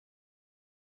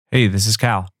Hey, this is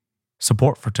Cal.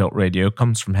 Support for Tilt Radio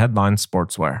comes from Headlines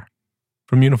Sportswear.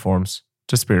 From uniforms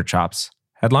to spirit chops,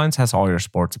 Headlines has all your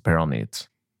sports apparel needs.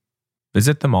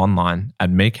 Visit them online at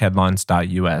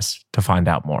makeheadlines.us to find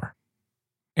out more.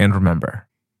 And remember,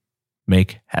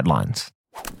 make headlines.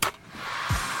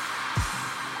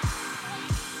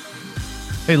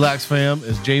 Hey, Lax fam,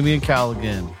 it's Jamie and Cal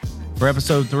again. For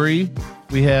episode 3,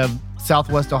 we have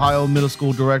Southwest Ohio Middle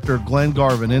School Director Glen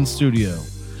Garvin in studio.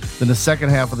 Then the second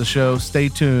half of the show, stay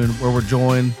tuned, where we're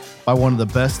joined by one of the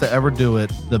best to ever do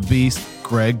it, the beast,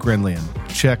 Greg Gurenlian.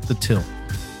 Check the tilt.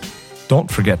 Don't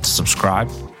forget to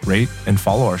subscribe, rate, and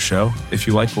follow our show if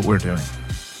you like what we're doing.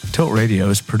 Tilt Radio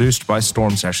is produced by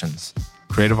Storm Sessions,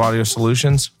 creative audio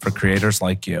solutions for creators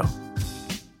like you.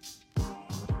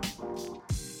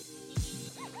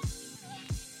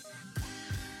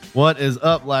 What is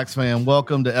up, Lax fam?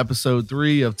 Welcome to episode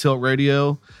 3 of Tilt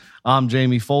Radio. I'm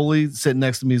Jamie Foley. Sitting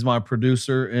next to me is my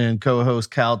producer and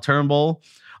co-host Cal Turnbull.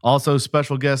 Also,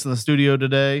 special guest in the studio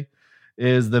today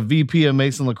is the VP of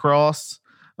Mason Lacrosse,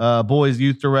 boys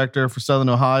youth director for Southern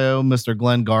Ohio, Mr.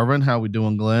 Glen Garvin. How we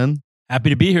doing, Glen? Happy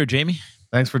to be here, Jamie.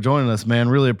 Thanks for joining us, man.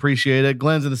 Really appreciate it.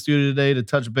 Glen's in the studio today to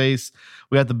touch base.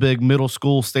 We got the big middle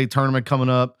school state tournament coming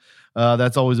up.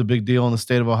 That's always a big deal in the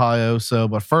state of Ohio.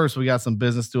 But first, we got some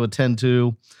business to attend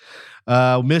to.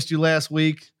 We missed you last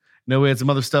week. You know, we had some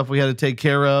other stuff we had to take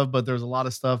care of, but there's a lot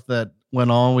of stuff that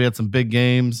went on. We had some big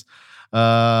games.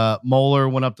 Moeller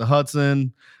went up to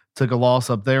Hudson, took a loss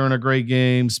up there in a great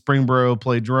game. Springboro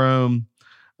played Jerome,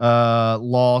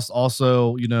 lost.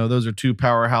 Also, you know, those are two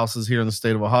powerhouses here in the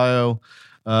state of Ohio.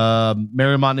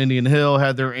 Marymount and Indian Hill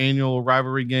had their annual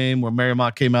rivalry game where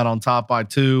Marymount came out on top by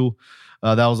 2.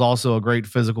 That was also a great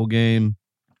physical game.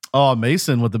 Oh,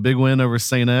 Mason with the big win over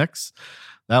St. X.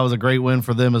 That was a great win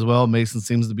for them as well. Mason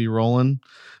seems to be rolling.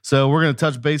 So we're going to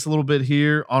touch base a little bit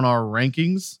here on our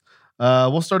rankings.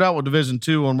 We'll start out with Division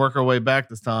II and work our way back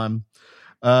this time.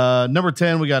 Number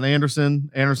 10, we got Anderson.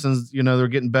 Anderson's, you know, they're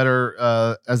getting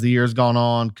better as the year's gone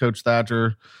on. Coach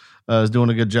Thatcher is doing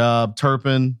a good job.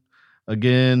 Turpin,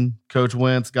 again, Coach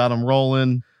Wentz got them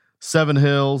rolling. Seven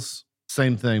Hills,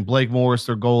 same thing. Blake Morris,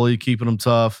 their goalie, keeping them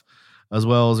tough, as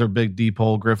well as their big deep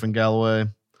hole, Griffin Galloway.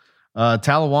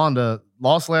 Talawanda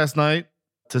lost last night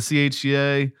to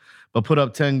CHCA, but put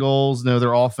up 10 goals. You know,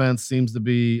 their offense seems to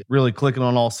be really clicking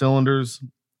on all cylinders.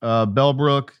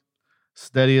 Bellbrook,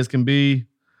 steady as can be,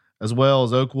 as well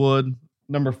as Oakwood.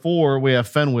 Number 4, we have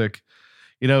Fenwick.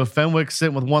 You know, Fenwick's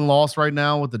sitting with 1 loss right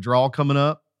now with the draw coming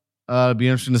up. It'd be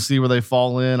interesting to see where they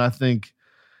fall in. I think,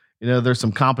 you know, there's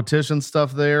some competition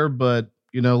stuff there, but,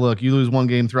 you know, look, you lose 1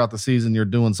 game throughout the season, you're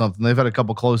doing something. They've had a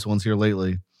couple close ones here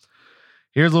lately.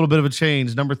 Here's a little bit of a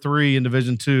change. Number 3 in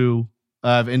Division II,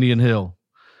 I have Indian Hill.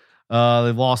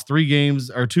 They've lost 2 games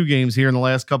here in the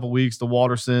last couple weeks. To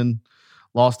Waterson,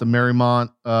 lost to Marymount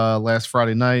last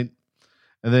Friday night.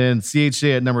 And then CHA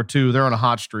at number 2, they're on a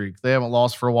hot streak. They haven't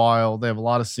lost for a while. They have a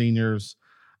lot of seniors.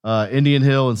 Indian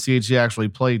Hill and CHA actually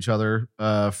play each other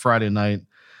Friday night.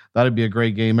 That'd be a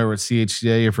great game over at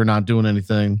CHCA if you're not doing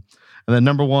anything. And then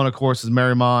number 1, of course, is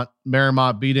Marymount.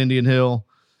 Marymount beat Indian Hill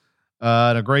in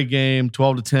a great game,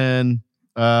 12-10.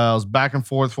 It was back and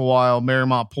forth for a while.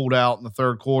 Marymount pulled out in the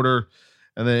third quarter,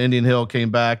 and then Indian Hill came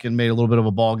back and made a little bit of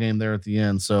a ball game there at the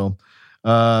end. So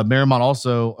Marymount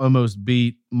also almost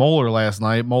beat Moeller last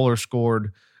night. Moeller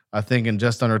scored, I think, in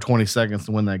just under 20 seconds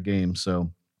to win that game.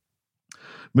 So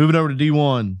moving over to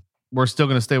D1, we're still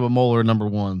going to stay with Moeller number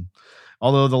 1.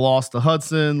 Although the loss to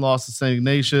Hudson, loss to St.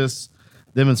 Ignatius,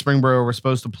 them and Springboro were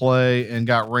supposed to play and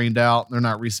got rained out. They're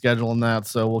not rescheduling that,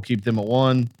 so we'll keep them at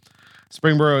 1.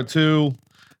 Springboro at 2,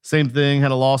 same thing,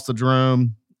 had a loss to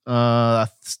Jerome. I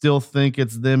still think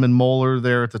it's them and Moeller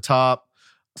there at the top.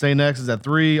 St. X is at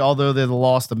 3, although they had a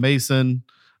loss to Mason.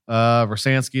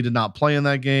 Versansky did not play in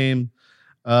that game.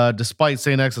 Despite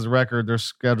St. X's record, their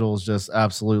schedule is just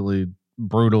absolutely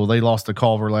brutal. They lost to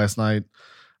Culver last night.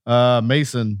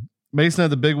 Mason had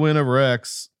the big win over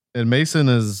X, and Mason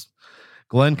is –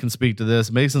 Glenn can speak to this.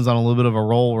 Mason's on a little bit of a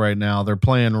roll right now. They're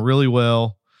playing really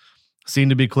well. Seem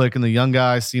to be clicking. The young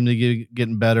guys seem to be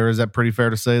getting better. Is that pretty fair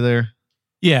to say there?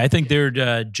 Yeah, I think they're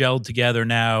gelled together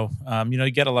now. You know,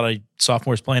 you get a lot of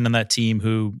sophomores playing on that team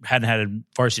who hadn't had a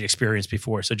varsity experience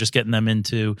before. So just getting them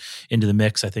into the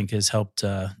mix, I think, has helped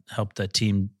that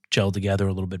team gel together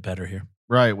a little bit better here.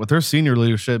 Right. With their senior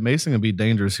leadership, Mason can be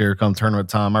dangerous here come tournament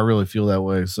time. I really feel that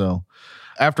way. So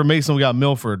after Mason, we got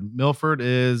Milford. Milford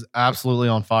is absolutely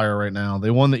on fire right now.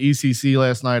 They won the ECC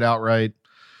last night outright.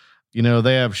 You know,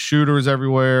 they have shooters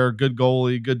everywhere, good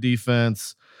goalie, good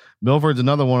defense. Milford's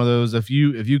another one of those. If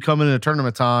you come in a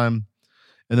tournament time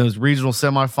in those regional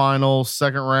semifinals,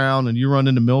 second round, and you run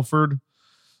into Milford,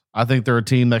 I think they're a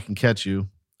team that can catch you.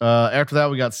 After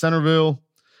that, we got Centerville.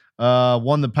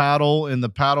 Won the paddle in the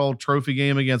paddle trophy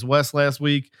game against West last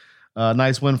week.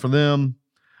 Nice win for them.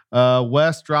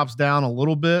 West drops down a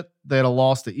little bit. They had a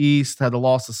loss to East, had a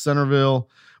loss to Centerville.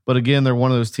 But again, they're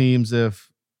one of those teams,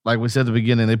 if, like we said at the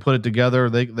beginning, they put it together,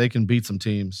 they can beat some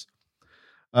teams.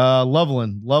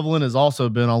 Loveland has also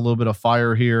been on a little bit of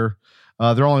fire here.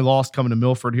 Their only loss coming to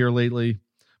Milford here lately,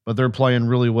 but they're playing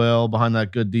really well behind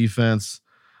that good defense.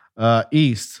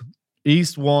 East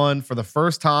won for the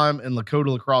first time in Lakota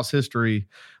lacrosse history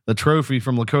the trophy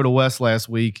from Lakota West last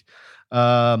week.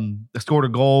 They scored a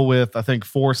goal with, I think,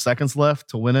 4 seconds left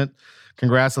to win it.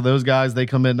 Congrats to those guys. They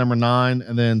come in number 9,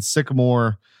 and then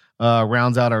Sycamore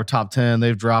rounds out our top 10.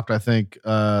 They've dropped, I think,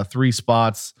 3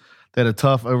 spots. They had a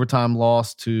tough overtime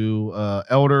loss to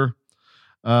Elder.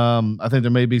 I think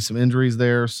there may be some injuries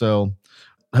there, so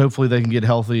hopefully they can get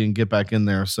healthy and get back in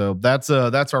there. So that's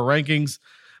our rankings.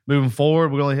 Moving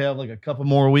forward, we only have like a couple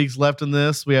more weeks left in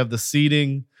this. We have the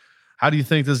seeding. How do you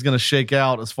think this is going to shake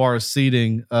out as far as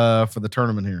seeding for the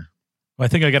tournament here? Well, I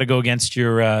think I got to go against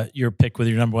your pick with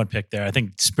your number 1 pick there. I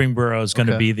think Springboro is going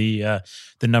to be the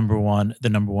number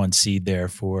one seed there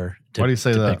for. Why do you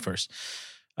say that? Pick first.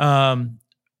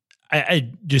 I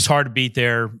just hard to beat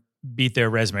their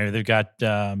resume. They've got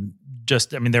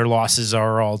their losses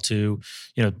are all to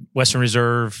Western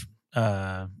Reserve,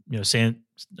 St.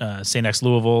 X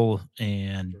Louisville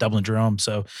and Dublin Jerome.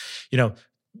 So,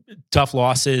 tough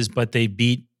losses, but they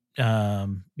beat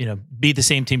the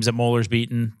same teams that Moeller's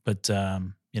beaten. But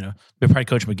probably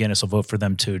Coach McGinnis will vote for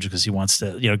them too, just because he wants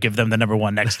to give them the number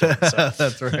 1 next to him.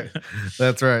 So.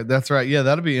 That's right. Yeah,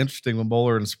 that'll be interesting with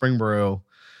Moeller and Springboro.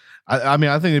 I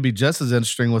think it'd be just as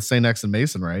interesting with St. X and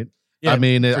Mason, right? Yeah,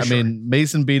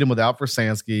 Mason beat him without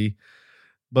Versansky,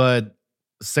 but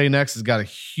St. X has got a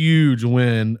huge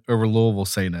win over Louisville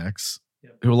St. X,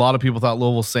 who a lot of people thought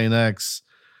Louisville St. X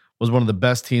was one of the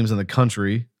best teams in the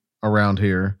country around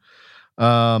here.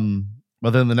 But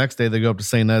then the next day they go up to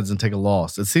St. Ed's and take a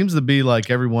loss. It seems to be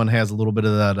like everyone has a little bit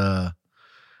of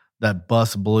that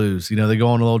bus blues. They go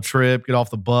on a little trip, get off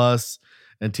the bus,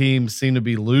 and teams seem to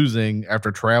be losing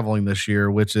after traveling this year,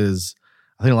 which is,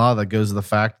 I think a lot of that goes to the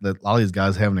fact that a lot of these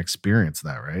guys haven't experienced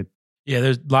that, right? Yeah,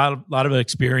 there's a lot of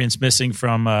experience missing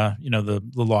from the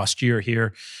lost year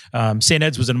here. St.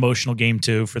 Ed's was an emotional game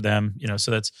too for them, so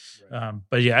that's.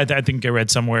 But yeah, I think I read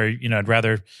somewhere, I'd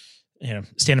rather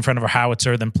stand in front of a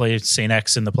howitzer than play St.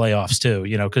 X in the playoffs too,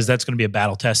 because that's going to be a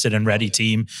battle tested and ready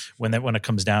team when it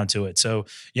comes down to it. So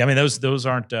yeah, those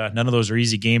aren't none of those are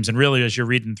easy games. And really, as you're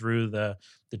reading through the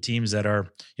teams that are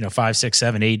 5, 6,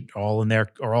 7, 8, all in there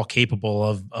are all capable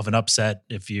of an upset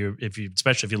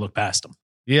especially if you look past them.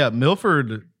 Yeah,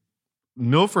 Milford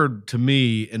to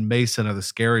me and Mason are the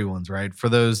scary ones, right? For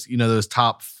those, those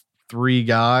top 3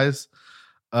 guys,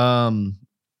 because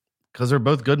they're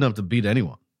both good enough to beat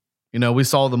anyone. We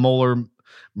saw the Moeller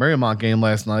Marymount game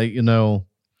last night.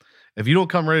 If you don't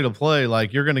come ready to play,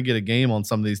 like you're going to get a game on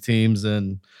some of these teams,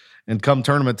 and come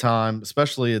tournament time,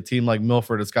 especially a team like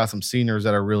Milford, it's got some seniors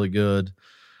that are really good.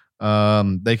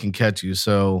 They can catch you.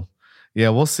 So yeah,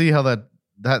 we'll see how that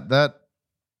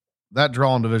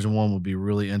draw in Division I would be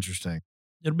really interesting.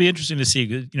 It'll be interesting to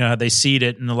see, how they seed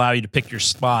it and allow you to pick your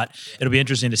spot. It'll be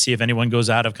interesting to see if anyone goes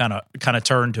out of kind of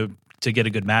turn to get a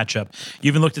good matchup. You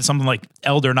even looked at something like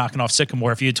Elder knocking off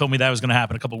Sycamore. If you had told me that was going to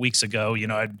happen a couple of weeks ago,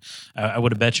 I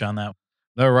would have bet you on that.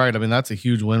 No, right. That's a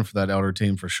huge win for that Elder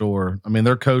team for sure.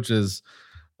 Their coaches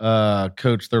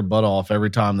coach their butt off every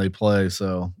time they play.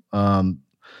 So,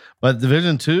 but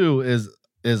Division II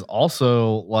is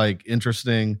also like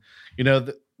interesting.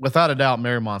 Without a doubt,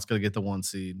 Marymont's going to get the 1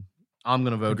 seed. I'm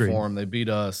going to vote for them. They beat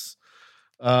us.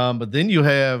 But then you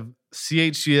have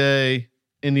CHCA,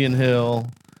 Indian Hill,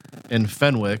 and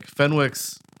Fenwick.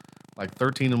 Fenwick's like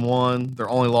 13-1. Their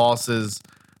only losses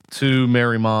to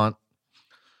Marymount.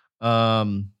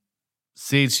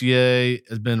 CHCA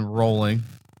has been rolling.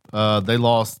 They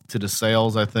lost to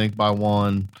DeSales, I think, by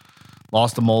 1.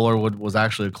 Lost to Moeller, was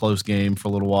actually a close game for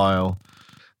a little while.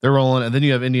 They're rolling. And then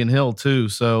you have Indian Hill, too.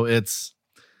 So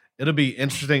it'll be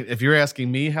interesting. If you're asking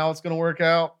me how it's going to work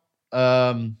out,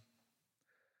 I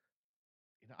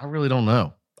really don't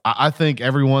know. I think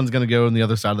everyone's going to go on the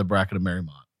other side of the bracket of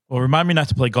Marymount. Well, remind me not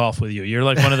to play golf with you. You're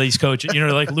like one of these coaches,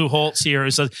 like Lou Holtz here,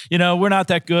 who says, we're not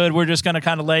that good. We're just going to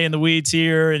kind of lay in the weeds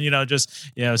here.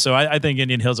 And, so I think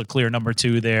Indian Hill's a clear number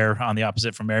 2 there on the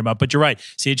opposite from Marymount. But you're right.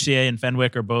 CHCA and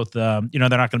Fenwick are both, they're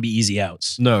not going to be easy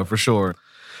outs. No, for sure.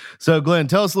 So, Glenn,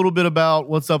 tell us a little bit about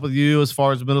what's up with you as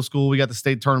far as middle school. We got the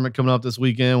state tournament coming up this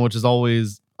weekend, which is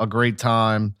always a great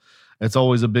time. It's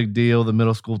always a big deal. The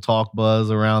middle school talk buzz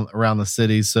around the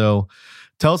city. So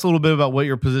tell us a little bit about what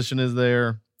your position is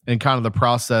there and kind of the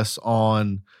process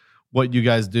on what you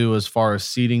guys do as far as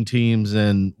seeding teams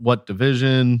and what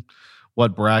division,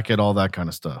 what bracket, all that kind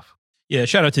of stuff. Yeah,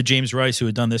 shout out to James Rice, who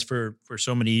had done this for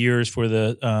so many years for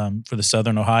the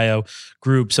Southern Ohio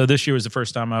group. So this year was the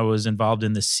first time I was involved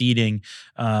in the seeding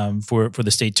for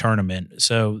the state tournament.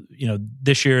 So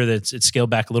this year it's scaled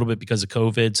back a little bit because of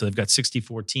COVID. So they've got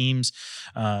 64 teams,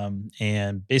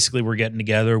 and basically we're getting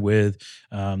together with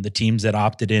the teams that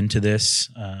opted into this.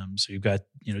 So you've got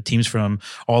teams from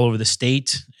all over the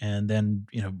state, and then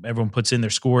everyone puts in their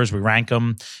scores. We rank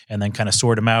them and then kind of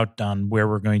sort them out on where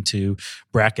we're going to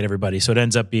bracket everybody. So it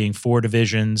ends up being 4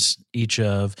 divisions, each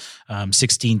of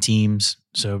 16 teams.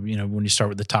 So, when you start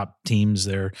with the top teams,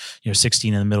 they're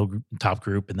 16 in the middle top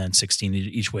group, and then 16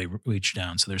 each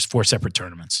down. So there's 4 separate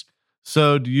tournaments.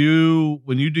 So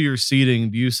when you do your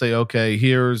seeding, do you say, okay,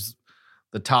 here's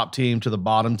the top team to the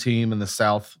bottom team in the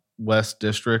Southwest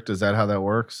district? Is that how that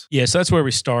works? Yeah, so that's where we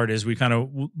start. Is we kind of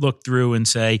look through and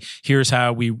say, here's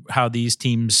how these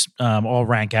teams all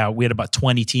rank out. We had about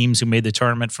 20 teams who made the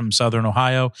tournament from Southern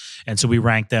Ohio, and so we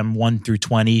ranked them 1 through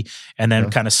 20, and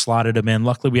then kind of slotted them in.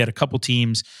 Luckily, we had a couple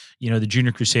teams. The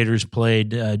Junior Crusaders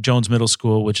played Jones Middle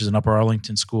School, which is an Upper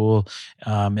Arlington school,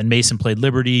 and Mason played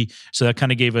Liberty. So that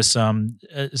kind of gave us some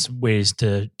ways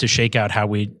to shake out how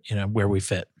we where we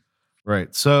fit.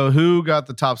 Right. So who got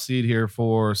the top seed here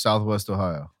for Southwest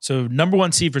Ohio? So number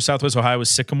 1 seed for Southwest Ohio was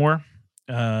Sycamore.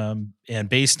 And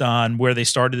based on where they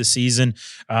started the season,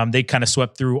 they kind of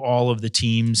swept through all of the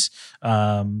teams,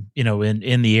 in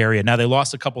the area. Now they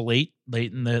lost a couple late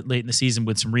in the season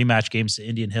with some rematch games to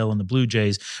Indian Hill and the Blue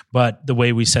Jays. But the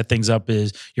way we set things up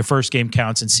is your first game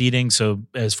counts in seeding. So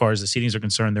as far as the seedings are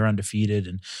concerned, they're undefeated.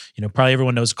 And probably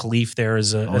everyone knows Khalif there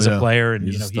as a player, and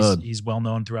he's well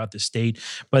known throughout the state.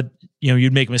 But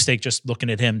you'd make a mistake just looking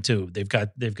at him too. They've got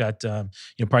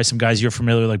probably some guys you're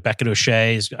familiar with, like Beckett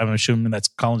O'Shea. I'm assuming that's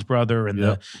Colin's brother, and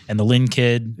the Lynn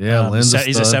kid. Yeah, Lynn's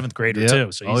he's a 7th grader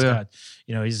too. So he's got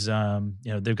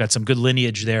they've got some good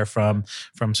lineage there from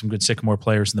some good Sycamore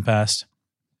players in the past.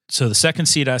 So the second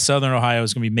seed at Southern Ohio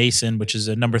is going to be Mason, which is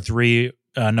a number three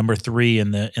in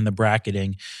the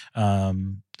bracketing.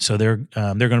 So they're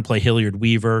going to play Hilliard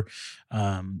Weaver.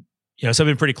 So I've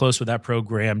been pretty close with that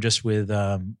program. Just with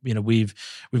we've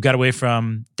got away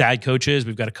from dad coaches.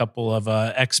 We've got a couple of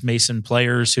ex-Mason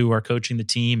players who are coaching the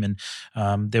team, and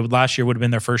last year would have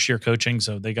been their first year coaching,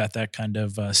 so they got that kind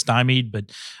of stymied.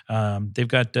 But they've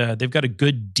got a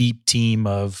good deep team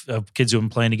of kids who have been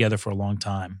playing together for a long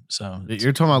time. So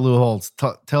you're talking about Lou Holtz.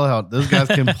 Tell how those guys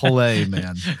can play,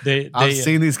 man. I've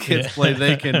seen these kids play.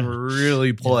 They can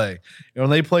really play.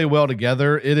 When they play well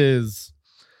together, it's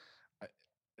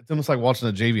almost like watching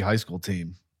a JV high school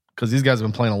team, because these guys have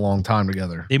been playing a long time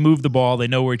together. They move the ball. They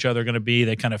know where each other are going to be.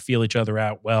 They kind of feel each other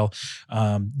out well.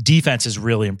 Defense has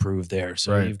really improved there.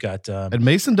 So You've got and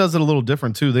Mason does it a little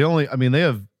different too. They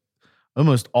have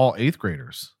almost all 8th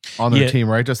graders on their team,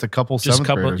 right? Just a couple 7th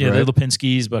graders. Yeah, right? they're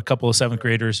Lipinskis, but a couple of 7th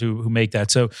graders who make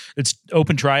that. So it's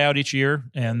open tryout each year,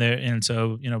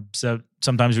 so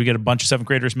sometimes we get a bunch of 7th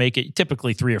graders make it.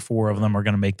 Typically 3 or 4 of them are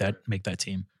going to make that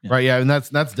team. Yeah. Right, yeah, and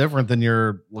that's different than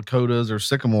your Lakotas or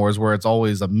Sycamores, where it's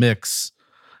always a mix.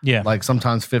 Yeah, like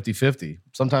sometimes 50-50.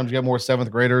 Sometimes you get more 7th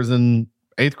graders than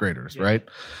 8th graders, right?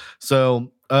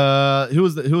 So who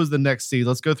was the next seed?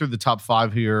 Let's go through the top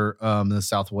 5 here in the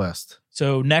Southwest.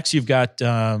 So next you've got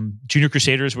Junior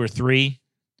Crusaders were 3,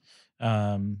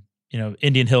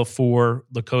 Indian Hill 4,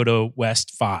 Lakota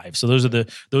West 5. So those are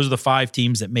the 5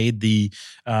 teams that made the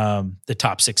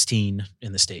top 16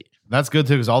 in the state. That's good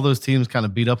too, because all those teams kind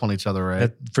of beat up on each other,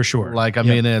 right? For sure. Like I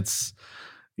mean, I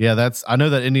know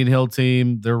that Indian Hill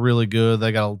team. They're really good.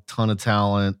 They got a ton of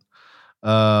talent.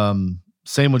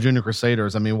 Same with Junior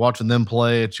Crusaders. I mean, watching them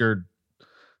play, it's your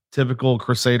typical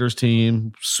Crusaders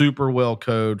team, super well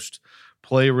coached,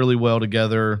 play really well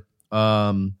together.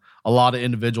 A lot of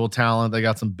individual talent. They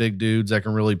got some big dudes that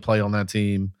can really play on that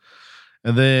team.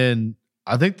 And then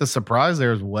I think the surprise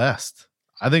there is West.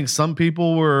 I think some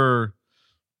people weren't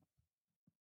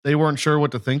sure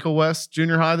what to think of West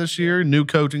Junior High this year. New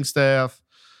coaching staff.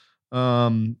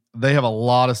 They have a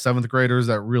lot of 7th graders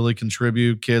that really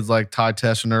contribute. Kids like Ty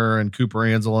Teschner and Cooper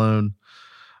Anzalone.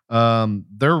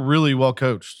 They're really well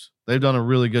coached. They've done a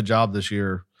really good job this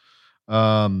year.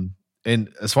 And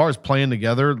as far as playing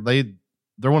together,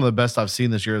 they're one of the best I've seen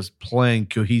this year, is playing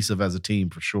cohesive as a team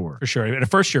for sure. For sure. And a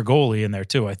first-year goalie in there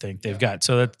too, I think they've got.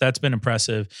 So that's been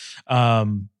impressive.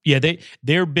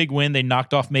 Their big win, they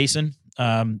knocked off Mason.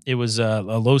 It was a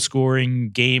low scoring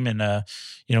game and a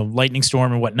lightning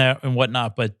storm and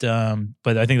whatnot. But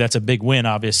I think that's a big win,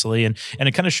 obviously, and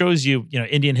it kind of shows you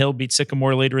Indian Hill beat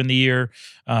Sycamore later in the year.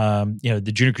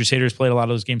 The Junior Crusaders played a lot of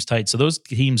those games tight, so those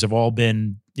teams have all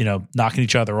been knocking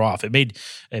each other off. It made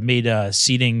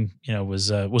seeding was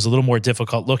a little more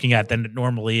difficult looking at than it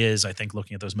normally is. I think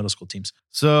looking at those middle school teams.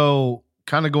 So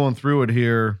kind of going through it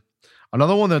here,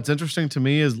 another one that's interesting to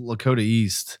me is Lakota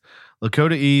East.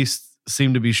 Lakota East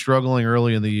seemed to be struggling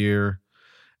early in the year,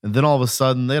 and then all of a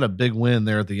sudden they had a big win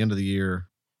there at the end of the year.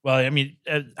 Well, I mean,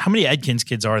 how many Edkins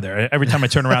kids are there? Every time I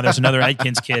turn around, there's another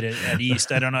Edkins kid at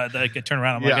East. I don't know. I turn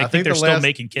around, I think they're still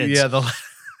making kids. Yeah,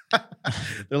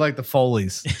 they're like the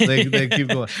Foleys. They keep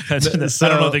going. I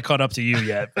don't know if they caught up to you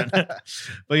yet. But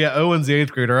yeah, Owen's the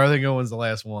 8th grader. I think Owen's the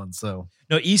last one. So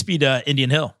no, East beat Indian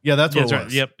Hill. Yeah, that's what it was.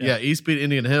 Right. Yep. Yeah, East beat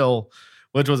Indian Hill,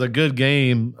 which was a good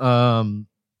game.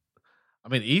 I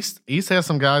mean, East has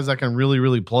some guys that can really,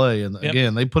 really play. And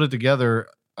again, they put it together.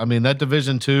 I mean, that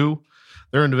Division II,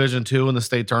 they're in Division II in the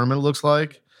state tournament, it looks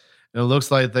like. And it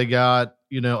looks like they got,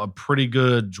 a pretty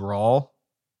good draw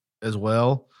as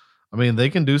well. I mean, they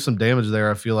can do some damage there,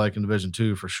 I feel like, in Division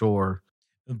II for sure.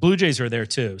 The Blue Jays are there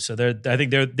too. So I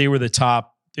think they were the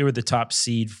top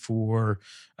seed for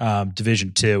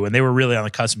Division II, and they were really on the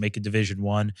cusp of making Division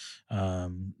I.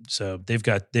 So they've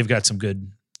got some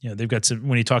good. They've got some.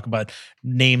 When you talk about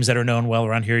names that are known well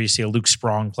around here, you see a Luke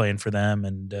Sprong playing for them,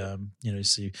 and you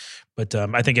see. But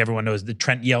I think everyone knows that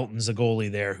Trent Yelton's the goalie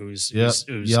there, who's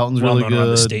Yelton's well really known good around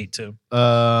the state too.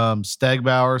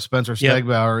 Spencer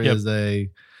Stagbauer is a.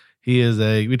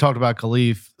 We talked about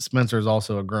Khalif. Spencer is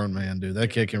also a grown man, dude.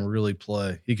 That kid can really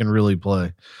play. He can really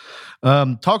play.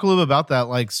 Talk a little bit about that.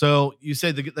 Like, so you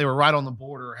said they were right on the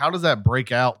border. How does that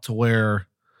break out to where?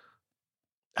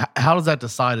 How does that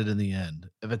decided in the end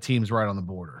if a team's right on the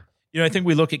border? I think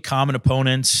we look at common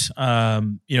opponents.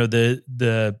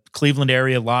 The Cleveland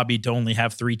area lobbied to only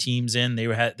have 3 teams in.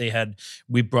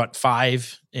 We brought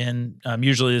 5 in.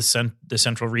 Usually the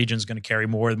central region is going to carry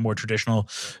more traditional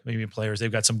maybe players.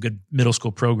 They've got some good middle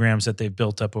school programs that they've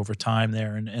built up over time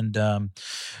there,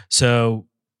 so.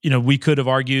 We could have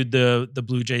argued the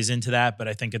Blue Jays into that, but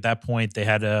I think at that point they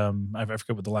had I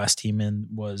forget what the last team in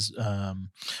was,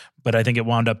 but I think it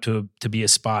wound up to be a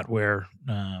spot where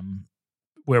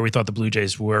we thought the Blue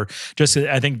Jays were. Just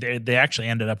I think they actually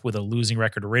ended up with a losing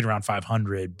record right around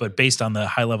 500, but based on the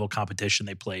high level competition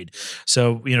they played.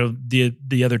 So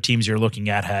the other teams you're looking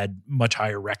at had much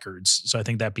higher records. So I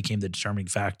think that became the determining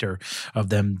factor of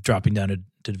them dropping down to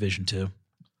Division II.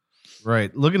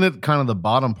 Right. Looking at kind of the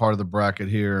bottom part of the bracket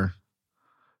here,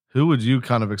 who would you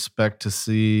kind of expect to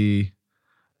see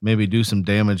maybe do some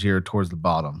damage here towards the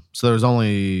bottom? So there's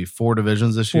only 4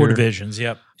 divisions this year. 4 divisions,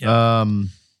 yep.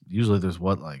 Usually there's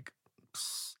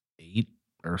 8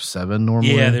 or 7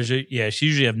 normally. Yeah, you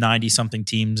usually have 90 something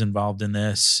teams involved in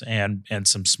this, and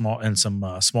some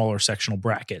smaller sectional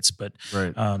brackets. But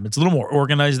right. It's a little more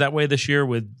organized that way this year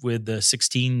with the 6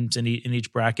 teams in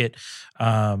each bracket.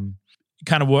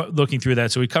 Kind of looking through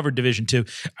that. So we covered Division II.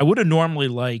 I would have normally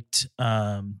liked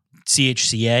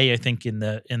CHCA. I think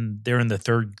they're in the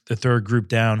third group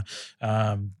down.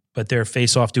 But their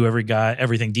face-off to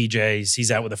everything DJs. He's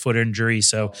out with a foot injury,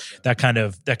 so that kind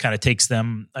of takes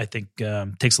them. I think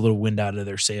takes a little wind out of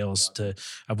their sails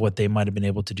of what they might have been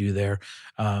able to do there.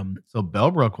 So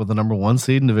Bellbrook with the number 1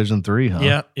 seed in Division III, huh?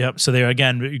 Yeah, yep. So they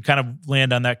again, you kind of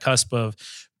land on that cusp of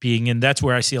being in. That's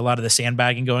where I see a lot of the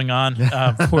sandbagging going on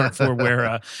for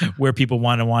where people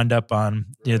want to wind up on.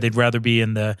 They'd rather be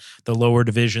in the lower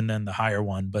division than the higher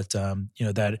one. But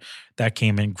that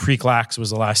came in. Creek Lax was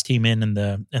the last team in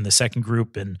the second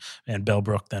group, and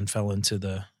Bellbrook then fell into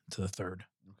the third.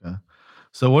 Okay.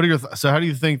 So what are how do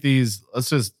you think these? Let's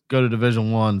just go to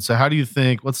Division I. So how do you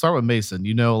think? Let's start with Mason.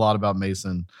 You know a lot about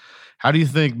Mason. How do you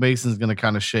think Mason's going to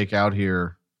kind of shake out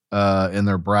here in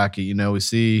their bracket? We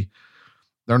see.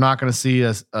 They're not going to see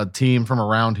a team from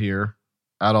around here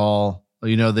at all.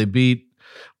 They beat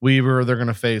Weaver. They're going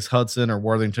to face Hudson or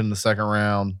Worthington in the second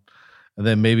round, and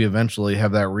then maybe eventually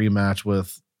have that rematch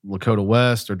with Lakota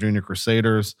West or Junior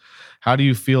Crusaders. How do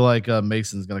you feel like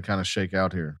Mason's going to kind of shake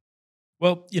out here?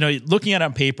 Well, looking at it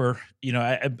on paper,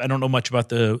 I don't know much about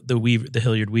the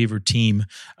Hilliard Weaver team,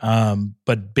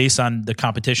 but based on the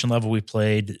competition level we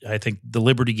played, I think the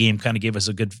Liberty game kind of gave us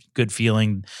a good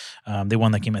feeling. They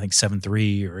won that game, I think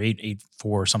 7-3 or 8-4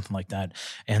 or something like that,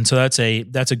 and so that's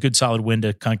a good solid win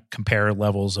to kind of compare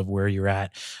levels of where you're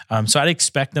at. So I'd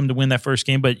expect them to win that first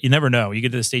game, but you never know. You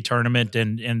get to the state tournament,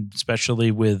 and especially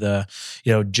with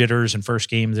jitters and first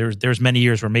games. There's many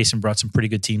years where Mason brought some pretty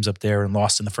good teams up there and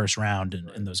lost in the first round.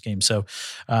 around in those games. So,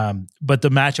 but the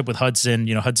matchup with Hudson,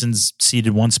 Hudson's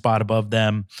seeded one spot above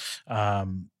them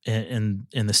in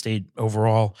the state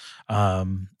overall.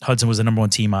 Hudson was the number one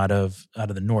team out of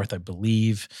the North, I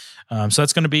believe. So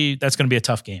that's going to be a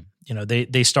tough game.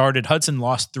 They started, Hudson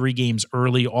lost 3 games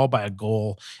early, all by a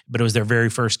goal, but it was their very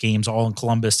first games, all in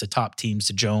Columbus, to top teams,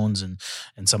 to Jones and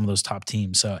some of those top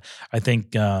teams. So I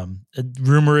think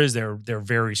rumor is they're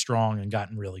very strong and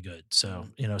gotten really good. So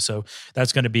so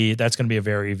that's going to be a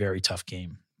very, very tough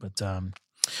game. But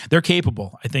they're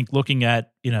capable. I think looking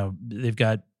at they've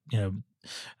got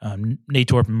Nate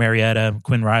Torp and Marietta,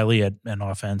 Quinn Riley at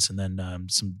offense, and then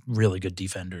some really good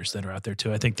defenders that are out there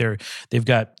too. I think they've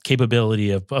got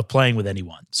capability of playing with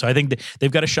anyone. So I think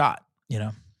they've got a shot.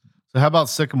 So how about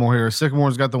Sycamore here?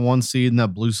 Sycamore's got the 1 seed in that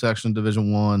blue section,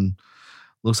 Division I.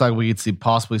 Looks like we could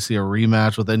possibly see a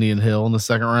rematch with Indian Hill in the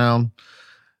second round.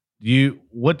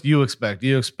 What do you expect? Do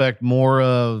you expect more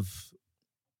of?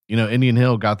 Indian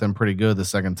Hill got them pretty good the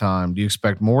second time. Do you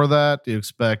expect more of that? Do you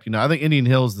expect, I think Indian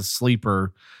Hill is the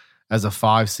sleeper as a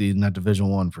 5 seed in that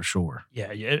Division I for sure.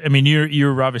 Yeah. I mean,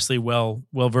 you're obviously well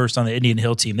versed on the Indian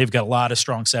Hill team. They've got a lot of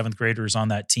strong 7th graders on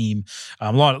that team.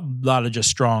 A lot of just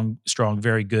strong,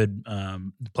 very good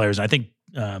players. I think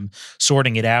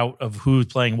sorting it out of who's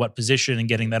playing what position and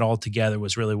getting that all together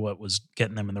was really what was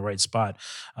getting them in the right spot.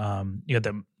 You got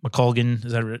the McColgan,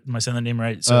 is that right? Am I saying the name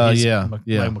right? So yeah.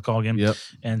 McColgan. Yep.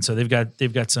 And so they've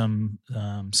got some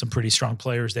pretty strong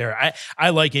players there.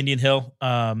 I like Indian Hill.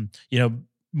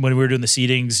 When we were doing the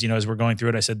seedings, as we're going through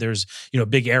it, I said there's, a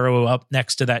big arrow up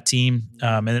next to that team.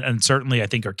 And certainly I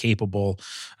think are capable.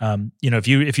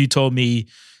 If you told me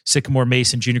Sycamore,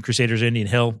 Mason, Junior Crusaders, Indian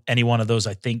Hill, any one of those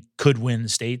I think could win the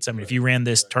states. I mean, if you ran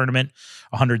this tournament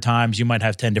 100 times, you might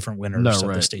have 10 different winners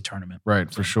of the state tournament. Right,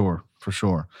 for sure.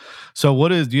 So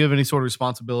do you have any sort of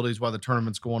responsibilities while the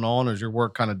tournament's going on? Or is your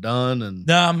work kind of done? And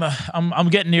no, I'm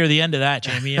getting near the end of that,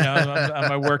 Jamie.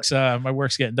 My work's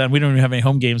getting done. We don't even have any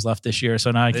home games left this year,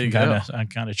 so now I can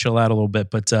kind of chill out a little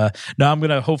bit. But no, I'm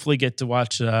gonna hopefully get to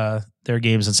watch their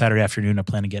games on Saturday afternoon. I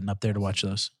plan on getting up there to watch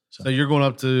those. So you're going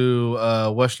up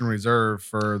to Western Reserve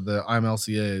for the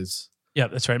IMLCAs. Yeah,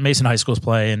 that's right. Mason High School's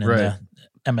playing, and the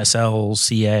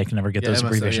MSLCA. I can never get those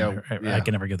abbreviations. Yeah. I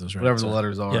can never get those right. Whatever the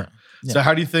letters are. Yeah. Yeah. So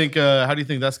how do you think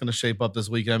that's going to shape up this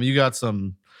weekend? I mean, you got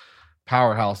some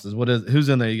powerhouses. Who's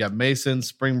in there? You got Mason,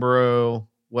 Springboro,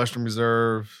 Western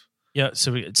Reserve. Yeah,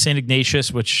 so we got St.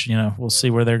 Ignatius, which we'll see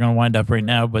where they're going to wind up right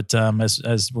now. But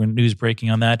as we're news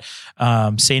breaking on that,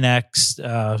 St. X,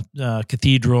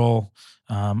 Cathedral,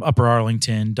 Upper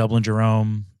Arlington, Dublin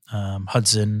Jerome,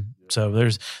 Hudson. So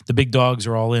there's the big dogs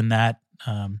are all in that.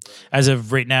 As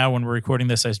of right now, when we're recording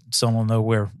this, I still don't know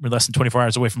we're less than 24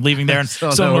 hours away from leaving there, and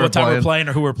still don't know what time we're playing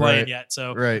or who we're playing yet.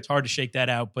 So it's hard to shake that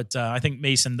out. But I think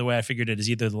Mason, the way I figured it, is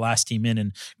either the last team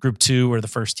in Group 2 or the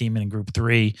first team in Group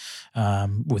 3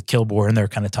 with Kilbourne, and they're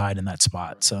kind of tied in that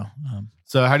spot. So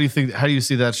how do you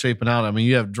see that shaping out? I mean,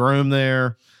 you have Jerome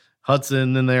there,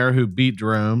 Hudson in there, who beat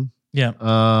Jerome. Yeah.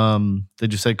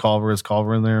 Did you say Culver? Is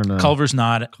Culver in there? Or no? Culver's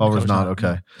not. Culver's not.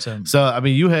 Okay. So I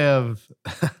mean, you have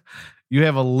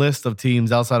a list of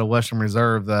teams outside of Western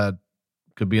Reserve that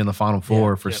could be in the Final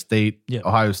Four for state,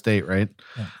 Ohio State, right?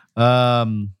 Yeah.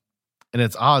 And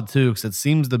it's odd too, because it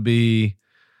seems to be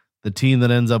the team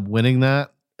that ends up winning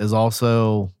that ends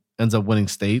up winning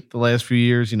state the last few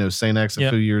years. St. X a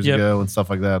few years ago and stuff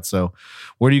like that. So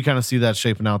where do you kind of see that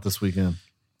shaping out this weekend?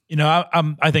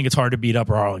 I think it's hard to beat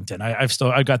Upper Arlington.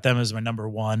 I've got them as my number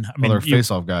one. I mean, their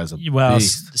face-off guys.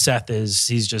 Seth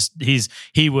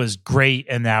he was great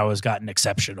and now has gotten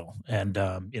exceptional. And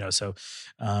so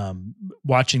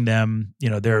watching them,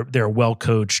 they're well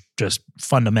coached, just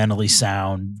fundamentally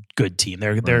sound, good team.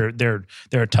 They're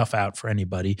a tough out for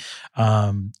anybody.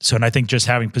 And I think just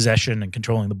having possession and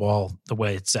controlling the ball the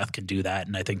way Seth can do that,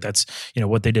 and I think that's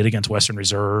what they did against Western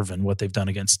Reserve and what they've done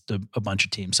against a bunch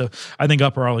of teams. So I think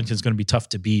Upper Arlington is going to be tough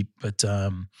to beat, but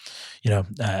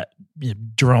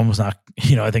Jerome was not.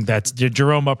 I think that's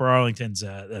Jerome Upper Arlington's.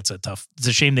 That's a tough. It's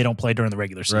a shame they don't play during the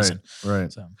regular season.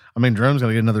 Right. So I mean, Jerome's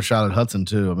going to get another shot at Hudson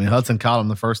too. I mean, Hudson caught him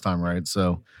the first time, right?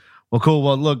 So, well, cool.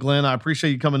 Well, look, Glenn, I appreciate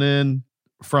you coming in.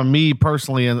 From me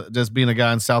personally, and just being a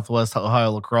guy in Southwest Ohio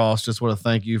lacrosse, just want to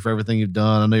thank you for everything you've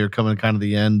done. I know you're coming kind of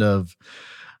the end of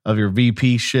your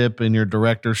VP-ship and your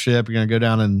directorship. You're going to go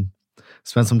down and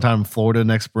spend some time in Florida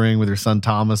next spring with your son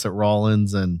Thomas at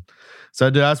Rollins. And so,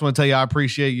 dude, I just want to tell you, I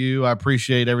appreciate you. I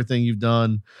appreciate everything you've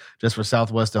done just for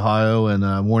Southwest Ohio. And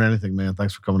more than anything, man,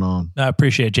 thanks for coming on. I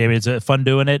appreciate it, Jamie. It's fun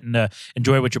doing it, and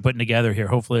enjoy what you're putting together here.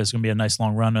 Hopefully it's going to be a nice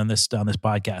long run on this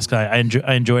podcast.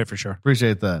 I enjoy it for sure.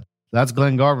 Appreciate that. That's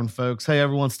Glen Garvin, folks. Hey,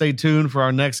 everyone, stay tuned for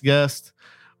our next guest.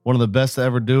 one of the best to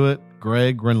ever do it,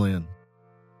 Greg Gurenlian.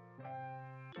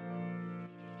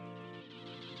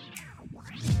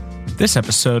 This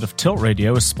episode of Tilt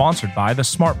Radio is sponsored by the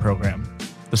SMART program.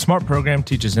 The SMART program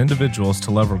teaches individuals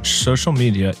to leverage social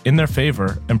media in their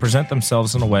favor and present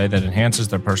themselves in a way that enhances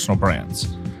their personal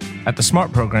brands. At the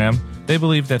SMART program, they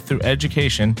believe that through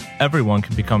education, everyone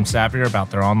can become savvier about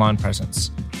their online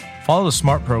presence. Follow the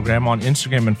SMART program on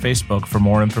Instagram and Facebook for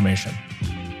more information.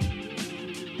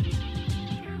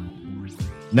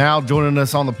 Now joining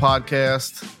us on the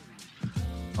podcast,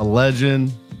 a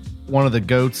legend, one of the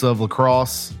GOATs of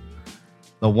lacrosse,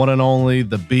 the one and only,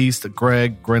 the beast,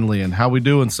 Greg Gurenlian. How we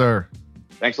doing, sir?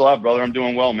 Thanks a lot, brother. I'm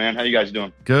doing well, man. How you guys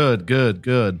doing?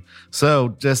 Good. So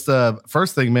just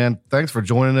first thing, man, thanks for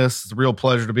joining us. It's a real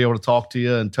pleasure to be able to talk to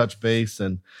you and touch base.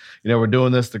 And, we're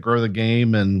doing this to grow the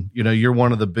game. And, you're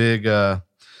one of the big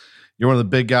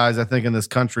guys, I think, in this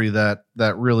country that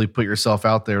really put yourself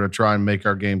out there to try and make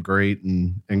our game great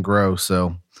and grow.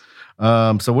 So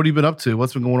what have you been up to?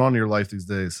 What's been going on in your life these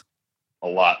days? A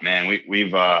lot, man.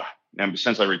 We've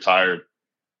since I retired,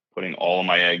 putting all of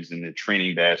my eggs in the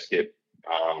training basket,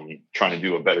 trying to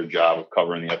do a better job of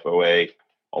covering the FOA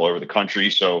all over the country.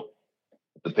 So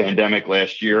the pandemic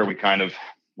last year, we kind of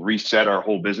reset our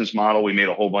whole business model. We made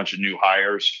a whole bunch of new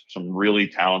hires, some really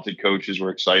talented coaches we're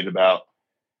excited about,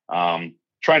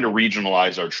 trying to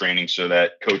regionalize our training so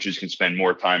that coaches can spend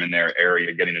more time in their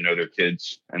area getting to know their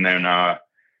kids. And then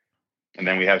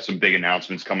we have some big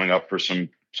announcements coming up for some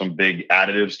big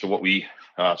additives to what we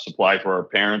supply for our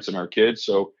parents and our kids.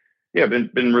 So yeah,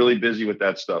 been really busy with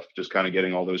that stuff, just kind of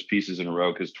getting all those pieces in a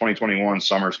row, because 2021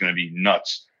 summer is going to be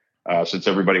nuts since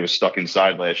everybody was stuck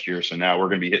inside last year. So now we're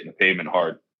going to be hitting the pavement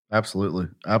hard. Absolutely.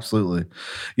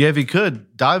 Yeah, if you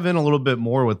could dive in a little bit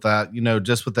more with that,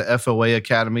 just with the FOA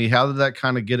Academy, how did that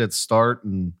kind of get its start,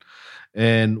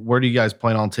 and where do you guys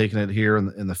plan on taking it here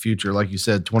in the future? Like you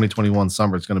said, 2021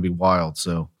 summer, it's going to be wild.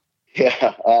 So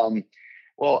yeah.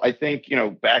 Well, I think,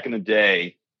 back in the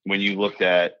day when you looked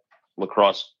at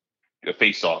lacrosse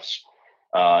face-offs,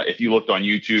 if you looked on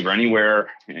YouTube or anywhere,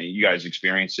 you guys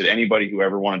experienced it, anybody who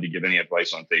ever wanted to give any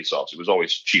advice on face-offs, it was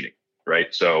always cheating, right?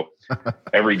 So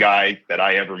every guy that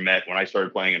I ever met when I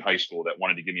started playing in high school that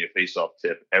wanted to give me a face-off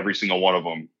tip, every single one of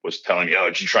them was telling me, oh,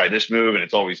 did you try this move? And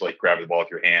it's always like grab the ball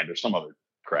with your hand or some other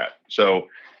crap. So,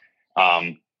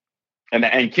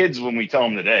 and kids, when we tell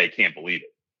them today, can't believe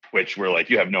it, which we're like,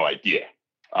 you have no idea.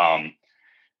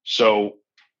 So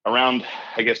around,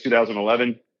 I guess,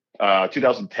 2011,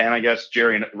 2010, I guess,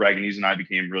 Jerry and Raganese and I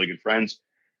became really good friends.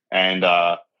 And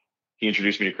he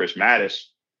introduced me to Chris Mattis.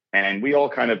 And we all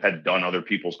kind of had done other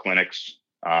people's clinics.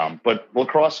 But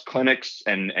lacrosse clinics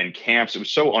and camps, it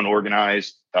was so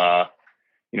unorganized.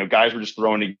 Guys were just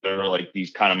throwing together like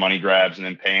these kind of money grabs and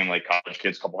then paying like college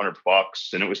kids a couple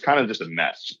 $100. And it was kind of just a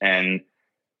mess. And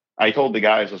I told the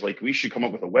guys, I was like, we should come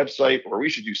up with a website, or we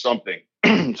should do something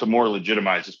to more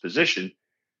legitimize this position,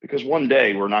 because one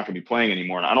day we're not going to be playing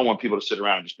anymore. And I don't want people to sit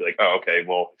around and just be like, oh, okay,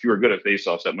 well, if you were good at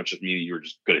faceoffs, that much doesn't mean you were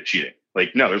just good at cheating.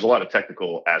 Like, no, there's a lot of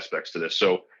technical aspects to this.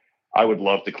 So I would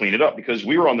love to clean it up, because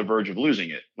we were on the verge of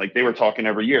losing it. Like, they were talking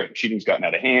every year, cheating's gotten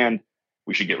out of hand.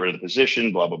 We should get rid of the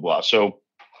position, blah, blah, blah. So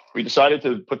we decided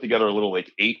to put together a little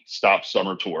 8-stop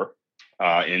summer tour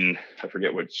in, I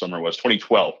forget what summer it was,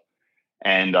 2012.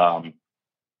 And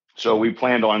so we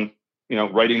planned on,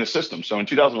 writing the system. So in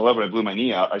 2011, I blew my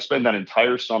knee out. I spent that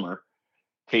entire summer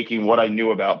taking what I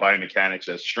knew about biomechanics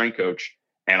as a strength coach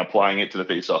and applying it to the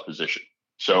face-off position.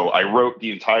 So I wrote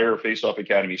the entire face-off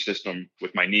academy system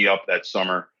with my knee up that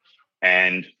summer,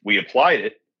 and we applied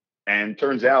it. And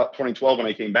turns out 2012, when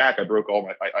I came back, I broke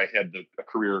I had a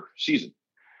career season.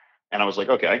 And I was like,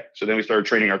 okay. So then we started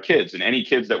training our kids, and any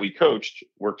kids that we coached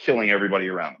were killing everybody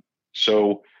around them.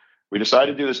 So we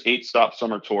decided to do this 8-stop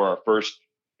summer tour. Our first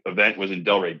event was in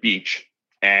Delray Beach,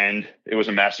 and it was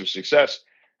a massive success.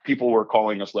 People were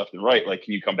calling us left and right, like,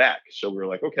 can you come back? So we were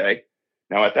like, okay.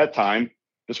 Now at that time,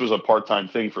 this was a part-time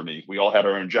thing for me. We all had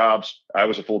our own jobs. I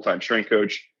was a full-time strength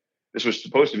coach. This was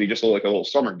supposed to be just like a little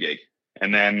summer gig.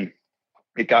 And then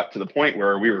it got to the point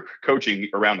where we were coaching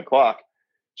around the clock.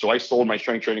 So I sold my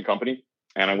strength training company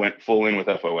and I went full in with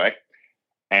FOA.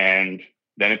 And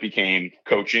then it became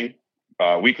coaching,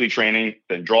 weekly training,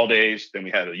 then draw days. Then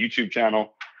we had a YouTube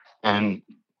channel. And,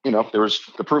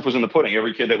 the proof was in the pudding.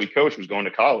 Every kid that we coached was going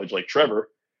to college, like Trevor,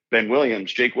 Ben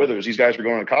Williams, Jake Withers. These guys were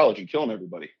going to college and killing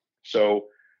everybody. So,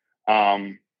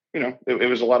 it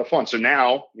was a lot of fun. So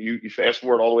now you fast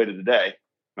forward all the way to today.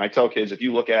 And I tell kids, if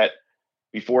you look at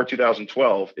before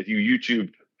 2012, if you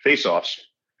YouTube face-offs,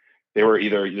 they were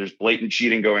either there's blatant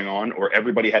cheating going on, or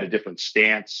everybody had a different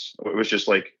stance. It was just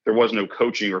like there was no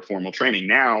coaching or formal training.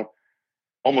 Now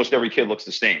almost every kid looks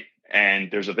the same.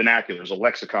 And there's a vernacular, there's a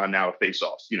lexicon now of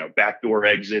face-offs, backdoor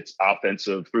exits,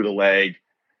 offensive through the leg,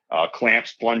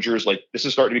 clamps, plungers. Like, this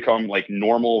is starting to become like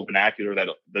normal vernacular that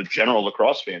the general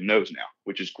lacrosse fan knows now,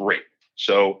 which is great.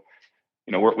 So,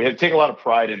 we have to take a lot of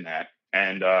pride in that.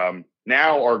 And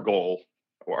now our goal,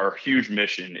 or our huge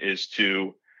mission, is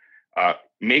to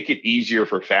make it easier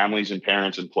for families and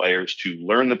parents and players to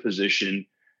learn the position,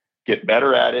 get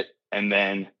better at it, and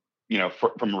then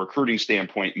from a recruiting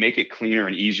standpoint, make it cleaner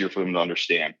and easier for them to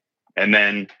understand, and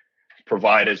then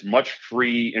provide as much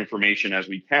free information as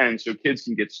we can so kids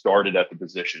can get started at the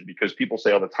position. Because people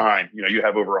say all the time, you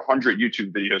have over 100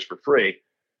 YouTube videos for free.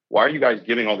 Why are you guys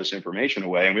giving all this information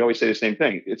away? And we always say the same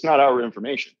thing. It's not our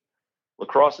information.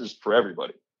 Lacrosse is for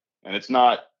everybody. And it's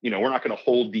not, we're not going to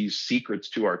hold these secrets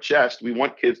to our chest. We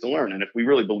want kids to learn. And if we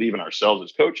really believe in ourselves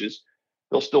as coaches,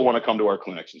 they'll still want to come to our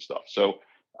clinics and stuff. So,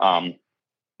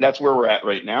 that's where we're at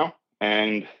right now.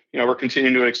 And, we're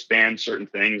continuing to expand certain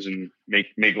things and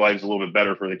make lives a little bit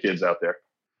better for the kids out there.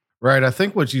 Right. I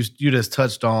think what you just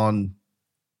touched on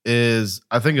is,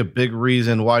 I think, a big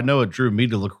reason why I know it drew me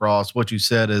to lacrosse. What you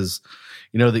said is,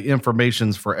 the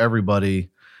information's for everybody.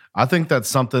 I think that's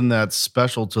something that's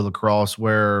special to lacrosse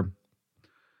where,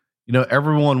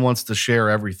 everyone wants to share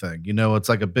everything. It's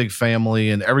like a big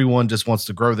family and everyone just wants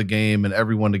to grow the game and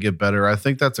everyone to get better. I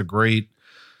think that's a great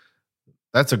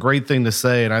thing to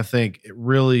say. And I think it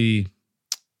really,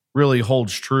 really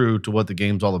holds true to what the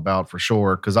game's all about, for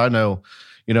sure. Cause I know,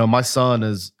 my son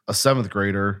is a 7th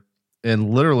grader and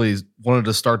literally wanted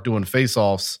to start doing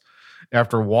face-offs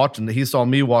after he saw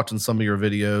me watching some of your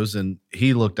videos, and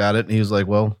he looked at it and he was like,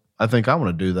 well, I think I want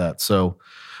to do that. So,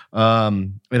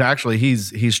 and actually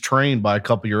he's trained by a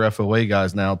couple of your FOA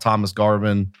guys now, Thomas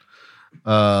Garvin,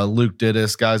 Luke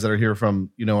Dittis, guys that are here from,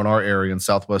 in our area in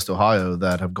Southwest Ohio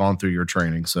that have gone through your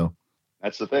training. So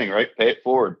that's the thing, right? Pay it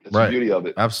forward. That's right. The beauty of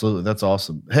it. Absolutely. That's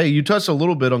awesome. Hey, you touched a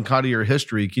little bit on kind of your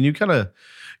history. Can you kind of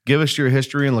give us your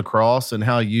history in lacrosse and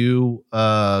how you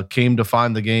came to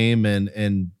find the game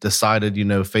and decided,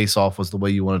 face-off was the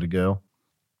way you wanted to go?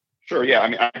 Sure. Yeah. I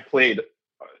mean,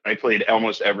 I played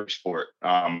almost every sport.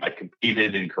 I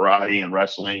competed in karate and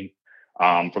wrestling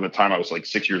from the time I was like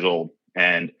 6 years old.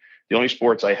 And the only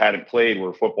sports I hadn't played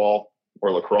were football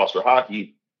or lacrosse or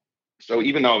hockey. So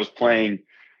even though I was playing,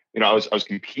 I was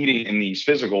competing in these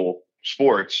physical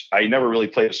sports, I never really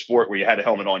played a sport where you had a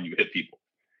helmet on, you hit people.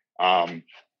 I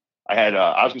had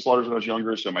Osgood Slaughters when I was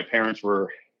younger, so my parents were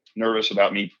nervous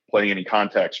about me playing any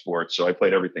contact sports, so I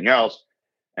played everything else.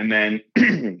 And then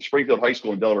Springfield High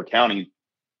School in Delaware County,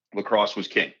 lacrosse was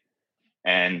king.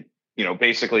 And,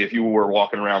 basically if you were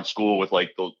walking around school with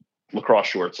like the lacrosse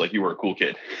shorts, like you were a cool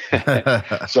kid.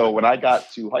 So when I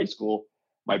got to high school,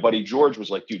 my buddy George was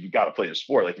like, dude, you got to play the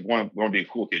sport. Like, if you want to be a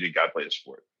cool kid, you got to play the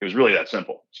sport. It was really that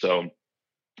simple. So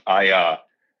I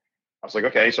was like,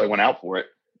 okay. So I went out for it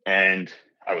and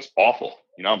I was awful.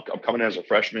 I'm coming in as a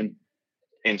freshman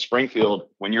in Springfield.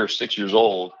 When you're 6 years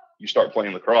old, you start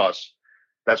playing lacrosse.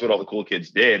 That's what all the cool kids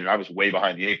did. And I was way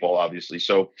behind the 8 ball, obviously.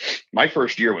 So my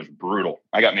first year was brutal.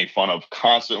 I got made fun of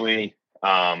constantly.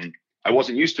 I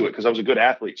wasn't used to it because I was a good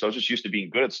athlete. So I was just used to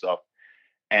being good at stuff.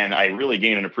 And I really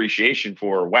gained an appreciation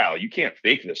for, wow, you can't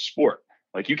fake this sport.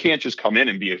 Like, you can't just come in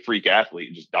and be a freak athlete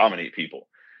and just dominate people.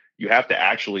 You have to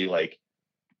actually like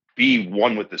be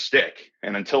one with the stick.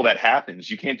 And until that happens,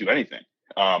 you can't do anything.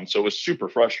 So it was super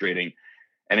frustrating.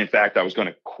 And in fact, I was going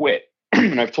to quit.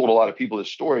 And I've told a lot of people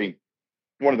this story.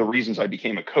 One of the reasons I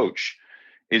became a coach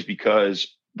is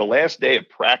because the last day of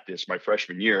practice, my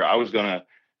freshman year, I was going to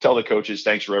tell the coaches,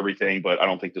 thanks for everything, but I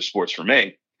don't think this sport's for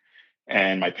me.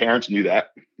 And my parents knew that.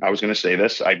 I was going to say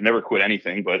this. I've never quit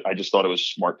anything, but I just thought it was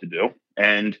smart to do.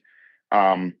 And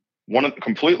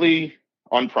completely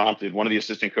unprompted, one of the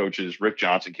assistant coaches, Rick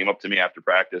Johnson, came up to me after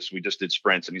practice. We just did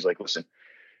sprints. And he's like, listen,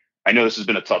 I know this has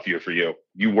been a tough year for you.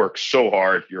 You work so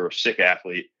hard. You're a sick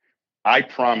athlete. I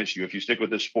promise you, if you stick with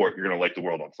this sport, you're going to light the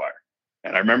world on fire.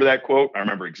 And I remember that quote. I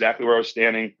remember exactly where I was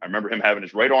standing. I remember him having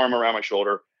his right arm around my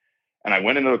shoulder. And I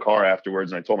went into the car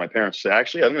afterwards and I told my parents,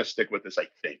 actually, I'm going to stick with this, I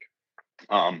think.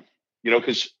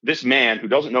 Because this man who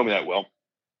doesn't know me that well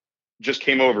just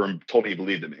came over and told me he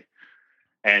believed in me.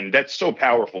 And that's so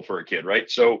powerful for a kid,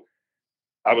 right? So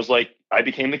I was like, I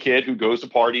became the kid who goes to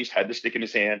parties, had the stick in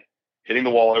his hand, hitting the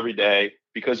wall every day,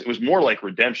 because it was more like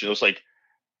redemption. It was like,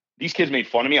 these kids made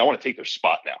fun of me. I want to take their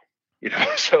spot now,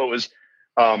 So it was,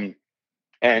 the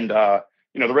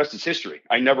rest is history.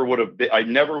 I never would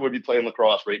be playing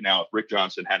lacrosse right now if Rick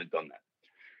Johnson hadn't done that.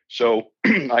 So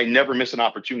I never miss an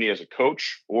opportunity as a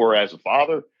coach or as a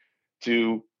father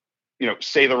to,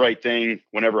 say the right thing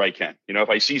whenever I can. If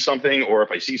I see something or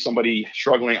if I see somebody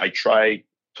struggling, I try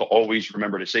to always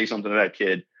remember to say something to that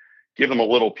kid, give them a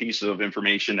little piece of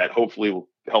information that hopefully will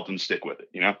help them stick with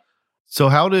it. So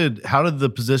how did the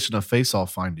position of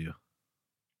face-off find you?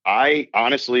 I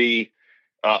honestly,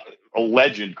 a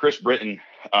legend, Chris Britton,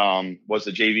 was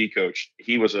the JV coach.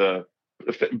 He was the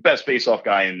best face-off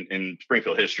guy in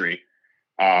Springfield history.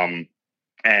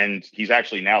 And he's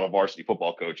actually now the varsity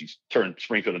football coach. He's turned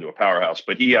Springfield into a powerhouse,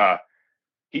 but he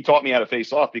taught me how to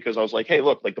face off because I was like, hey,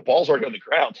 look, like the ball's already on the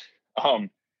ground. And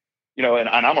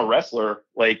I'm a wrestler.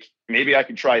 Like maybe I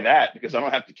can try that because I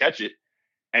don't have to catch it.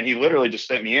 And he literally just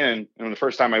sent me in. And the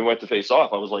first time I went to face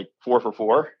off, I was like 4 for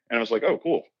 4. And I was like, oh,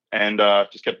 cool. And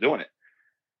just kept doing it.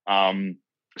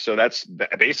 So that's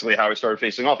basically how I started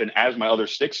facing off. And as my other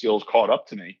stick skills caught up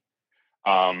to me,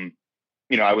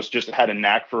 I was just had a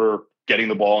knack for getting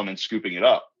the ball and then scooping it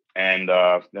up. And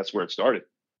that's where it started.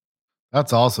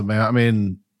 That's awesome, man. I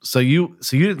mean, so you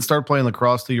didn't start playing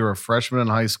lacrosse till you were a freshman in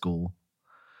high school.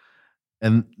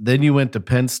 And then you went to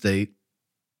Penn State.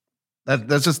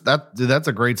 That's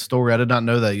a great story. I did not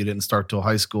know that you didn't start till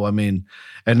high school. I mean,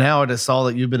 and now I just saw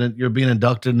that you're being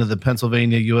inducted into the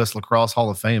Pennsylvania U.S. Lacrosse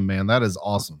Hall of Fame, man. That is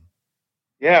awesome.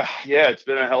 Yeah, it's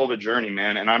been a hell of a journey,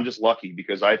 man. And I'm just lucky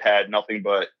because I've had nothing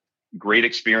but great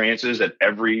experiences at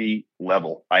every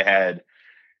level. I had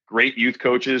great youth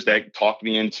coaches that talked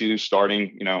me into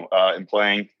starting, and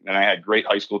playing. And I had great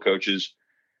high school coaches.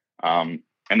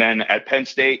 And then at Penn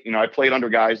State, I played under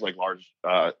guys like Lars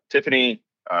Tiffany,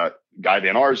 Guy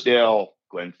Van Arsdale,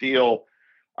 Glenn Thiel.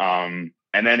 And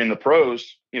then in the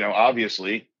pros,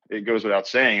 obviously it goes without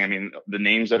saying. I mean, the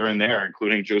names that are in there,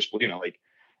 including Joe Spolino, like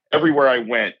everywhere I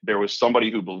went, there was somebody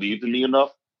who believed in me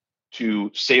enough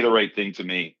to say the right thing to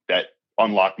me that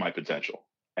unlocked my potential.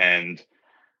 And,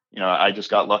 I just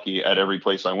got lucky at every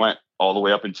place I went all the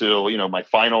way up until, my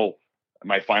final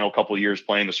couple of years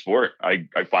playing the sport. I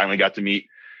finally got to meet,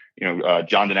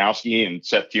 John Danowski and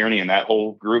Seth Tierney and that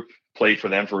whole group, played for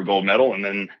them for a gold medal. And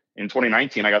then in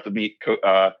 2019, I got to meet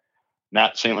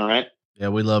Nat St. Laurent. Yeah,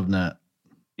 we love Nat.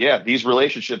 Yeah, these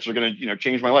relationships are going to,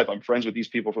 change my life. I'm friends with these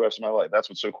people for the rest of my life. That's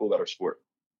what's so cool about our sport.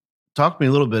 Talk to me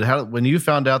a little bit. When you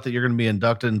found out that you're going to be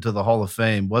inducted into the Hall of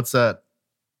Fame, what's that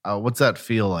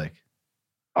feel like?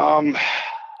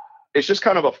 It's just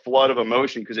kind of a flood of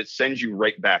emotion because it sends you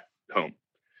right back home,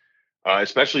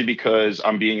 especially because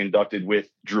I'm being inducted with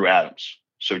Drew Adams.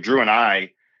 So Drew and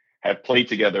I have played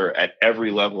together at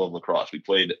every level of lacrosse. We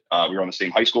were on the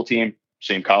same high school team,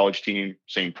 same college team,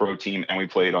 same pro team, and we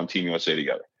played on Team USA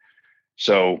together.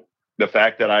 So the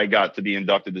fact that I got to be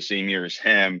inducted the same year as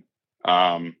him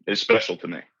is special to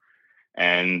me.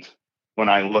 And when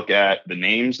I look at the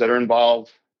names that are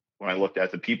involved, when I looked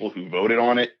at the people who voted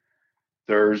on it,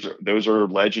 those are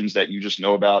legends that you just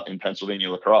know about in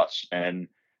Pennsylvania lacrosse. And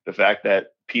the fact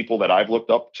that people that I've looked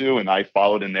up to and I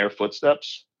followed in their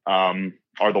footsteps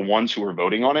are the ones who are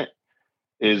voting on it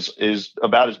is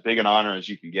about as big an honor as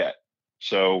you can get.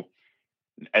 So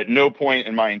at no point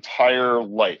in my entire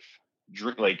life,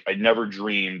 I never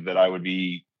dreamed that I would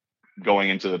be going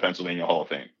into the Pennsylvania Hall of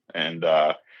Fame. And,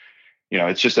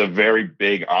 it's just a very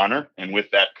big honor. And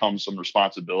with that comes some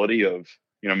responsibility of,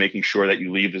 making sure that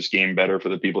you leave this game better for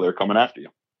the people that are coming after you.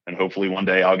 And hopefully one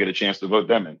day I'll get a chance to vote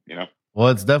them in. Well,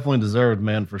 it's definitely deserved,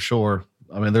 man, for sure.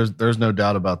 I mean, there's no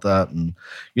doubt about that. And,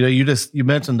 you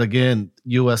mentioned again,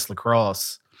 U.S.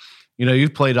 lacrosse,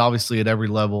 you've played obviously at every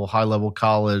level, high level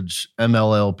college,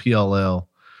 MLL, PLL.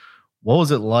 What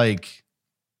was it like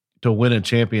to win a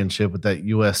championship with that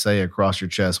USA across your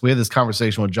chest? We had this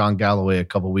conversation with John Galloway a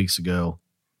couple of weeks ago.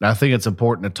 And I think it's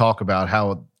important to talk about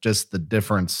how just the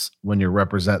difference when you're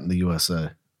representing the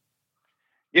USA.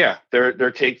 Yeah,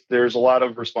 there's a lot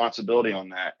of responsibility on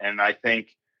that. And I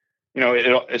think,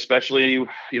 especially,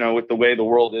 with the way the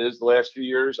world is the last few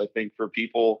years, I think for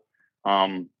people,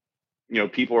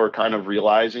 people are kind of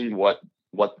realizing what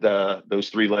those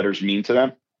 3 letters mean to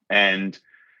them. And,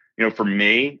 for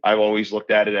me, I've always looked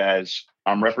at it as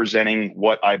I'm representing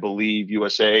what I believe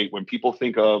USA. When people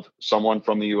think of someone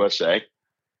from the USA,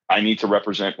 I need to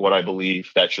represent what I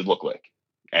believe that should look like.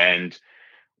 And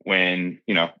when,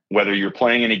 whether you're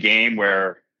playing in a game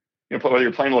where, whether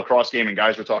you're playing a lacrosse game and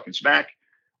guys are talking smack,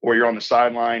 or you're on the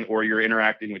sideline, or you're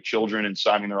interacting with children and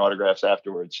signing their autographs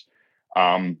afterwards,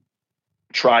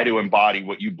 try to embody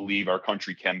what you believe our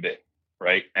country can be.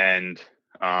 Right. And,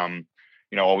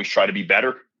 always try to be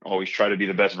better, always try to be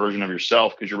the best version of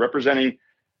yourself, because you're representing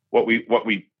what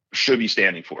we should be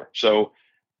standing for. So,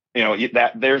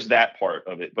 that there's that part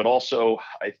of it, but also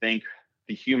I think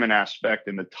the human aspect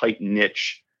and the tight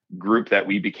niche group that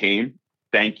we became,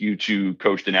 thank you to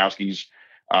Coach Danowski's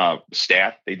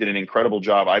staff. They did an incredible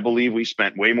job. I believe we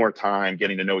spent way more time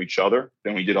getting to know each other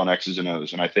than we did on X's and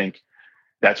O's. And I think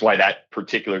that's why that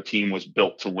particular team was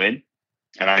built to win.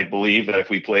 And I believe that if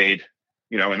we played,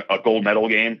 in a gold medal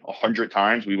game 100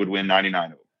 times, we would win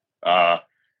 99 of them.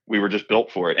 We were just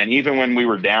built for it. And even when we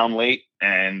were down late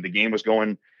and the game was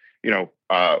going, there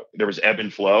was ebb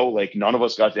and flow, like none of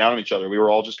us got down on each other. We were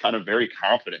all just kind of very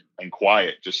confident and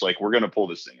quiet, just like, we're going to pull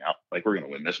this thing out. Like, we're going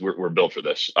to win this. We're built for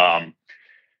this.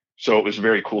 So it was a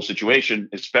very cool situation,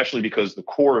 especially because the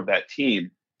core of that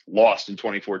team lost in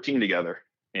 2014 together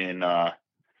in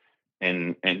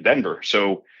Denver.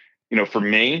 So, for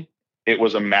me, it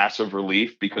was a massive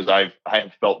relief because I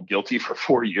have felt guilty for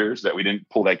 4 years that we didn't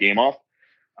pull that game off.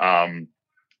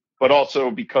 But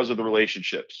also because of the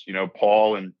relationships,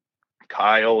 Paul and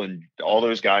Kyle and all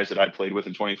those guys that I played with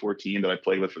in 2014 that I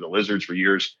played with for the Lizards for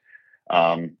years.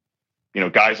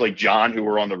 Guys like John, who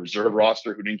were on the reserve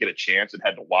roster, who didn't get a chance and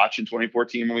had to watch in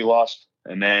 2014 when we lost.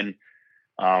 And then,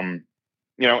 and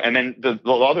then the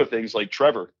other things like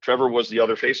Trevor. Trevor was the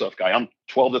other faceoff guy. I'm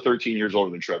 12 to 13 years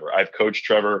older than Trevor. I've coached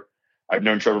Trevor. I've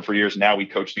known Trevor for years. Now we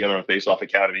coach together on Faceoff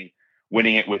Academy.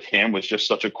 Winning it with him was just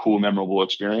such a cool, memorable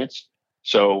experience.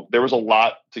 So there was a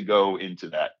lot to go into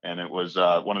that. And it was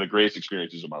one of the greatest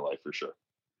experiences of my life for sure.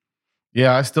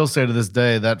 Yeah, I still say to this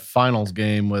day that finals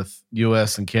game with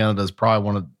U.S. and Canada is probably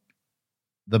one of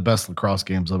the best lacrosse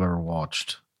games I've ever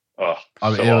watched. Oh,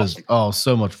 it awesome. Was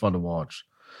so much fun to watch.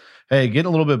 Hey, getting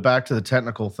a little bit back to the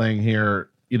technical thing here,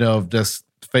 of this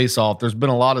face-off. There's been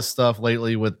a lot of stuff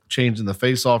lately with changing the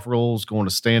face-off rules, going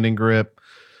to standing grip.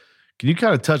 Can you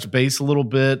kind of touch base a little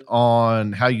bit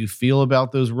on how you feel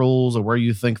about those rules or where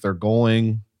you think they're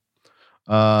going?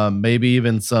 Maybe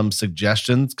even some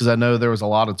suggestions, because I know there was a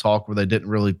lot of talk where they didn't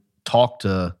really talk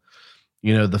to,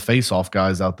 the face-off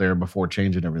guys out there before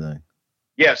changing everything.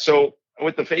 Yeah. So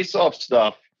with the face-off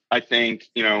stuff, I think,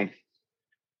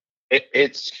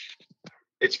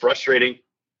 it's frustrating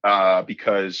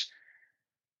because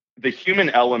the human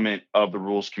element of the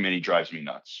rules committee drives me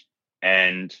nuts.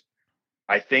 And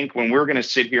I think when we're going to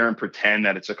sit here and pretend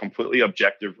that it's a completely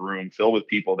objective room filled with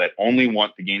people that only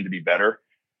want the game to be better,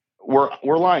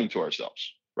 we're lying to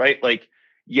ourselves, right? Like,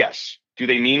 yes. Do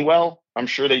they mean well? I'm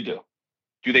sure they do.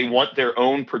 Do they want their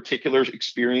own particular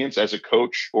experience as a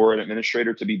coach or an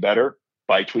administrator to be better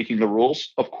by tweaking the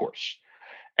rules? Of course.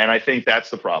 And I think that's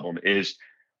the problem is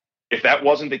if that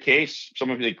wasn't the case,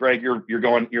 someone would be like, Greg,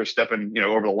 you're stepping,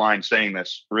 over the line saying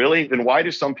this. Really? Then why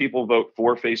do some people vote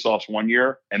for face-offs one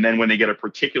year? And then when they get a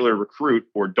particular recruit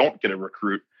or don't get a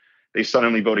recruit, they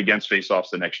suddenly vote against face-offs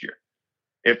the next year.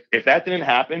 If that didn't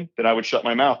happen, then I would shut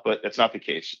my mouth, but that's not the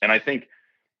case. And I think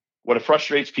what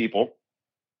frustrates people,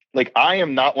 like I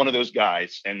am not one of those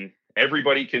guys, and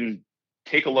everybody can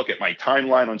take a look at my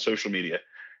timeline on social media.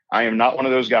 I am not one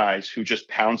of those guys who just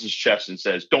pounds his chest and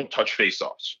says, don't touch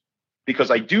face-offs, because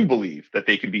I do believe that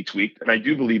they could be tweaked and I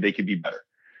do believe they could be better.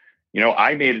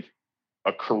 I made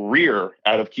a career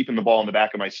out of keeping the ball in the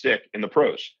back of my stick in the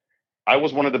pros. I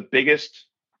was one of the biggest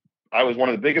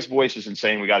voices in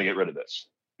saying we got to get rid of this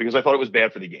because I thought it was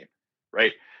bad for the game,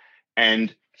 right?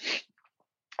 And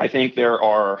I think there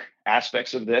are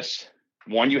aspects of this.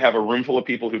 One, you have a room full of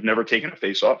people who've never taken a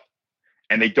face-off,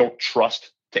 and they don't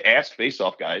trust to ask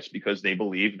face-off guys because they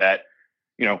believe that,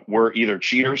 we're either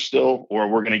cheaters still or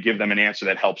we're going to give them an answer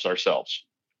that helps ourselves.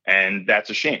 And that's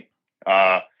a shame.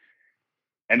 And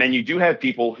then you do have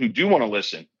people who do want to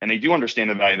listen and they do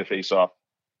understand the value of the face-off,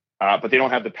 but they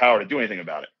don't have the power to do anything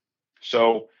about it.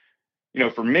 So,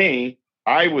 for me,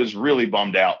 I was really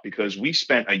bummed out because we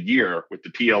spent a year with the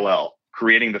PLL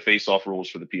creating the face-off rules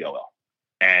for the PLL.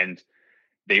 And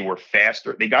they were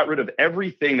faster. They got rid of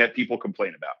everything that people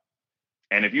complain about.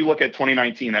 And if you look at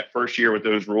 2019, that first year with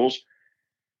those rules,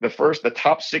 the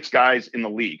top 6 guys in the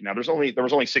league. Now there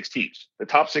was only 6 teams. The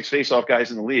top 6 face-off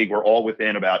guys in the league were all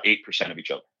within about 8% of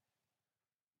each other.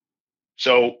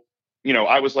 So,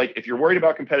 I was like, if you're worried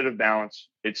about competitive balance,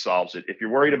 it solves it. If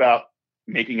you're worried about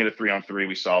making it a 3-on-3,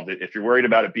 we solved it. If you're worried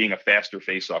about it being a faster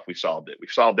face-off, we solved it. We've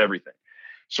solved everything.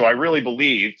 So I really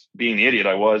believed, being the idiot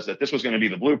I was, that this was going to be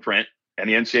the blueprint and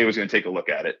the NCAA was going to take a look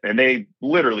at it. And they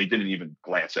literally didn't even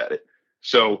glance at it.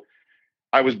 So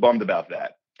I was bummed about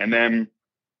that. And then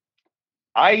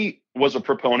I was a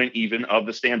proponent even of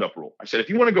the stand-up rule. I said, if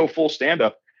you want to go full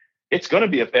stand-up, it's going to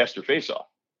be a faster face-off.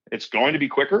 It's going to be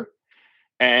quicker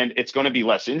and it's going to be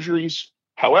less injuries.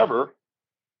 However,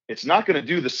 it's not going to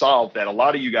do the solve that a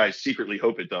lot of you guys secretly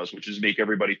hope it does, which is make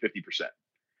everybody 50%.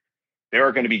 There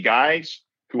are going to be guys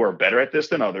who are better at this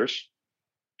than others,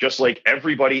 just like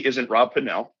everybody isn't Rob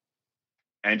Pinnell,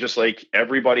 and just like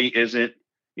everybody isn't,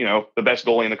 the best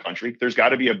goalie in the country. There's got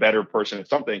to be a better person at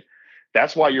something.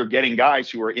 That's why you're getting guys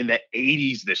who are in the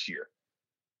 80s this year.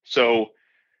 So,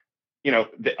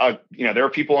 there are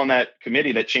people on that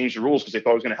committee that changed the rules because they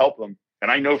thought it was going to help them.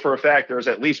 And I know for a fact there's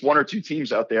at least one or two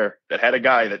teams out there that had a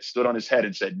guy that stood on his head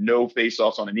and said no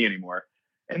face-offs on a knee anymore.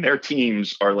 And their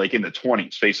teams are like in the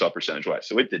 20s face-off percentage-wise.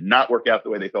 So it did not work out the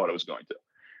way they thought it was going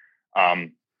to.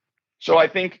 So I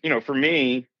think, for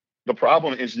me, the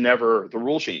problem is never the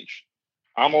rule change.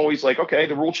 I'm always like, okay,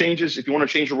 the rule changes. If you want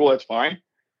to change the rule, that's fine.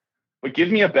 But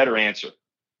give me a better answer.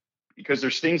 Because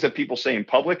there's things that people say in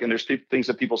public and there's things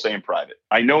that people say in private.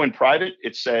 I know in private,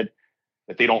 it's said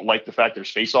that they don't like the fact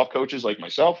there's face-off coaches like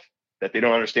myself, that they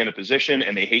don't understand the position,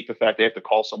 and they hate the fact they have to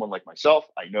call someone like myself.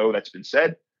 I know that's been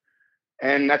said,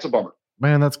 and that's a bummer.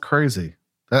 Man, that's crazy.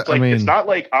 It's not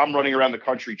like I'm running around the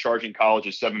country charging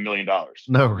colleges $7 million.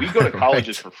 No, we go to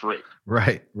colleges for free.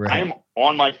 Right. I'm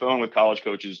on my phone with college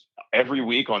coaches every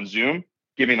week on Zoom,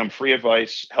 giving them free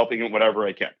advice, helping them whatever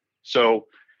I can. So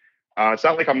it's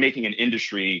not like I'm making an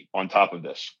industry on top of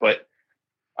this, but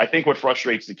I think what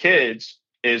frustrates the kids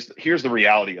is here's the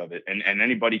reality of it. And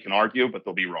anybody can argue, but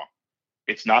they'll be wrong.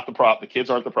 It's not the problem. The kids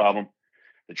aren't the problem.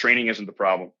 The training isn't the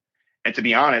problem. And to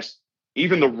be honest,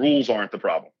 even the rules aren't the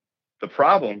problem. The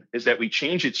problem is that we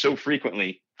change it so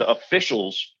frequently, the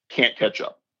officials can't catch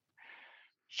up.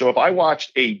 So if I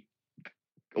watch a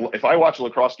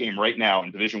lacrosse game right now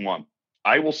in Division I,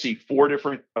 I will see 4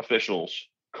 different officials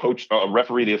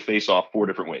referee the face-off 4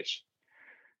 different ways.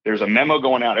 There's a memo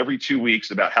going out every 2 weeks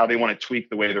about how they want to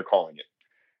tweak the way they're calling it.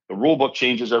 The rule book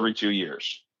changes every 2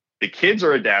 years. The kids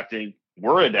are adapting.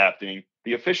 We're adapting.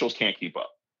 The officials can't keep up.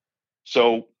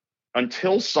 So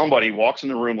until somebody walks in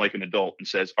the room like an adult and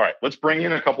says, all right, let's bring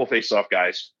in a couple of face-off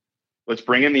guys. Let's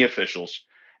bring in the officials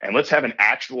and let's have an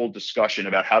actual discussion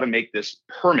about how to make this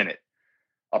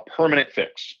a permanent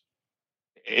fix.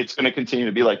 It's going to continue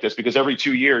to be like this because every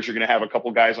 2 years, you're going to have a couple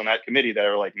guys on that committee that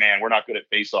are like, man, we're not good at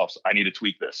face-offs. I need to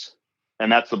tweak this. And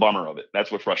that's the bummer of it.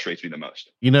 That's what frustrates me the most.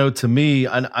 To me,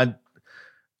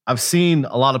 I've seen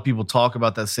a lot of people talk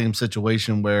about that same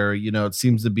situation where, it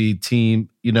seems to be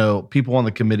people on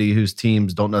the committee whose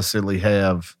teams don't necessarily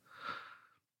have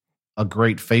a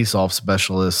great face-off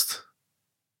specialist.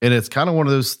 And it's kind of one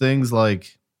of those things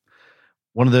like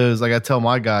I tell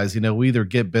my guys, we either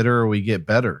get bitter or we get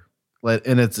better.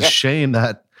 And it's a shame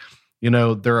that,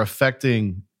 they're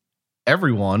affecting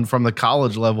everyone from the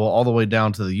college level all the way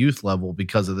down to the youth level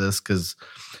because of this. Because,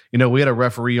 we had a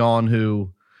referee on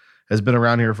who has been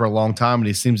around here for a long time, and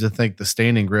he seems to think the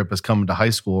standing grip is coming to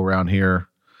high school around here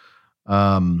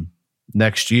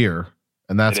next year,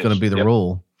 and that's going to be the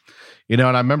rule. And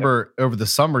I remember over the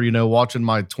summer, watching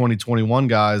my 2021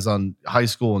 guys on high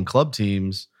school and club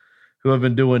teams who have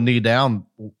been doing knee down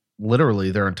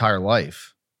literally their entire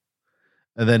life.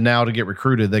 And then now to get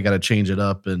recruited, they got to change it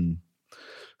up. And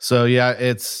so,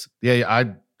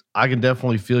 I can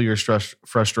definitely feel your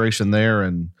frustration there.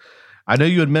 And I know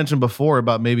you had mentioned before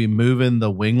about maybe moving the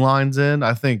wing lines in.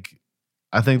 I think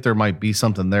there might be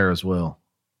something there as well.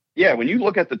 Yeah, when you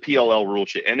look at the PLL rule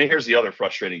sheet, and here's the other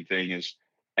frustrating thing is,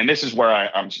 and this is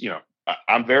where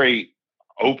I'm very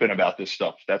open about this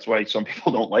stuff. That's why some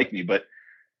people don't like me. But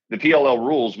the PLL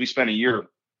rules, we spent a year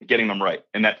getting them right.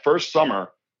 And that first summer,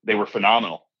 they were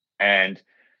phenomenal. And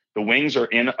the wings are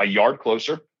in a yard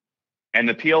closer. And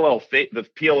the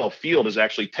PLL field is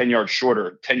actually 10 yards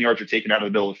shorter. 10 yards are taken out of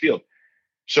the middle of the field.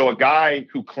 So a guy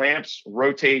who clamps,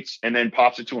 rotates, and then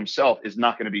pops it to himself is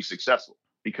not going to be successful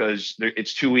because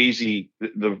it's too easy.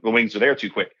 The wings are there too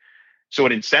quick. So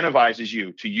it incentivizes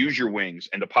you to use your wings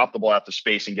and to pop the ball out to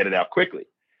space and get it out quickly.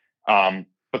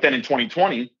 But then in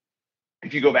 2020,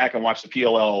 if you go back and watch the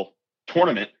PLL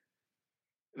tournament,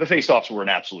 the faceoffs were an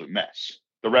absolute mess.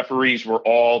 The referees were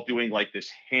all doing like this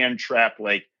hand trap,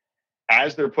 like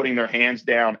as they're putting their hands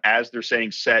down, as they're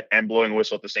saying set and blowing a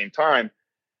whistle at the same time.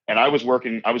 And I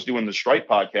was doing the Stripe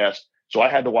podcast. So I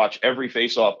had to watch every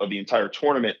faceoff of the entire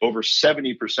tournament. Over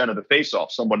 70% of the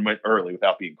faceoffs, someone went early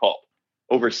without being called.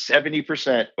 Over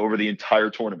 70% over the entire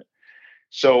tournament.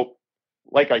 So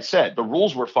like I said, the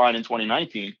rules were fine in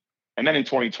 2019. And then in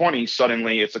 2020,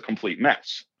 suddenly it's a complete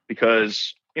mess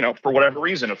because, for whatever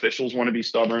reason, officials want to be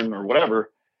stubborn or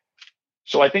whatever.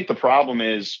 So I think the problem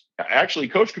is actually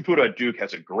Coach Caputo at Duke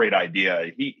has a great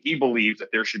idea. He believes that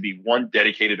there should be one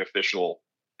dedicated official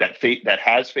that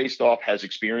has faced off, has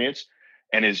experience,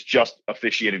 and is just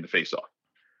officiating the face-off.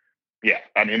 Yeah,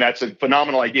 I mean, that's a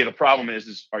phenomenal idea. The problem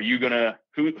is are you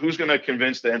who's gonna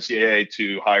convince the NCAA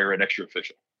to hire an extra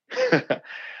official?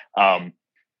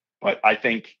 But I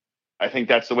think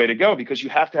that's the way to go because you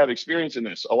have to have experience in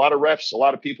this. A lot of refs, a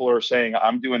lot of people are saying,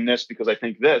 I'm doing this because I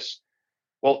think this.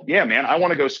 well, yeah, man, I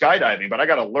want to go skydiving, but I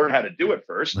got to learn how to do it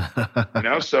first,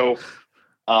 So,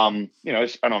 I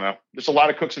don't know. There's a lot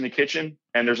of cooks in the kitchen,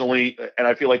 and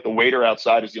I feel like the waiter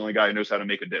outside is the only guy who knows how to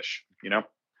make a dish,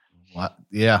 What?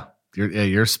 Yeah.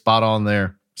 You're spot on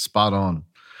there. Spot on.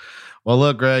 Well,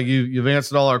 look, Greg, you've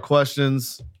answered all our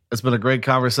questions. It's been a great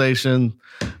conversation.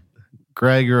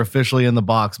 Greg, you're officially in the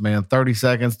box, man. 30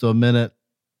 seconds to a minute.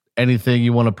 Anything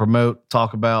you want to promote,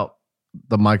 talk about,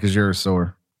 the mic is yours,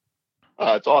 sir.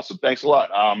 It's awesome. Thanks a lot.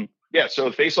 So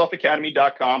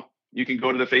faceoffacademy.com. You can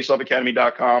go to the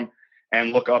faceoffacademy.com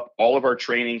and look up all of our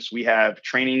trainings. We have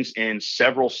trainings in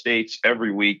several states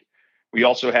every week. We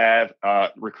also have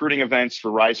recruiting events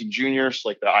for rising juniors,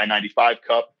 like the I-95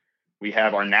 Cup. We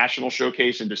have our national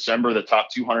showcase in December. The top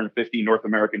 250 North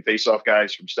American face-off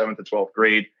guys from 7th to 12th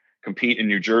grade compete in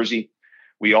New Jersey.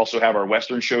 We also have our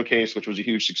Western showcase, which was a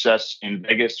huge success in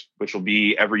Vegas, which will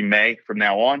be every May from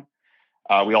now on.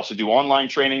 We also do online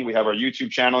training. We have our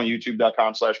YouTube channel,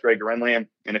 youtube.com/Greg Gurenlian.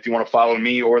 And if you want to follow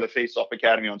me or the Face Off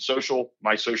Academy on social,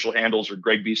 my social handles are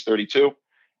GregBeast32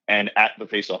 and at the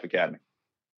Face Off Academy.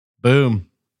 Boom.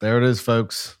 There it is,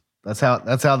 folks. That's how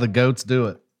the goats do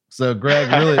it. So Greg,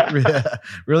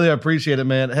 really appreciate it,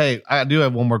 man. Hey, I do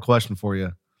have one more question for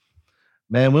you.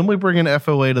 Man, when we bring in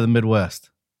FOA to the Midwest?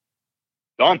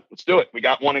 Done. Let's do it. We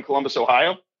got one in Columbus,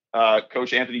 Ohio,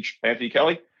 Coach Anthony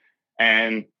Kelly.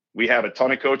 And we have a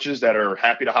ton of coaches that are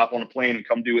happy to hop on a plane and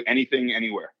come do anything,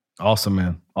 anywhere. Awesome,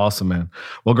 man.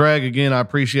 Well, Greg, again, I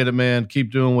appreciate it, man.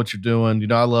 Keep doing what you're doing.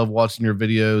 I love watching your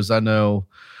videos. I know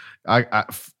I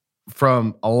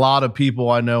from a lot of people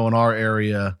I know in our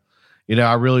area,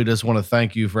 I really just want to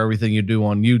thank you for everything you do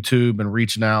on YouTube and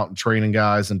reaching out and training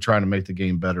guys and trying to make the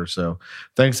game better. So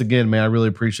thanks again, man. I really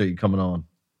appreciate you coming on.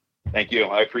 Thank you.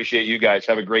 I appreciate you guys.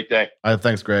 Have a great day.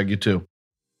 Thanks, Greg. You too.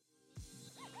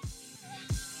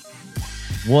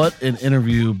 What an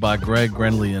interview by Greg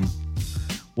Gurenlian.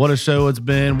 What a show it's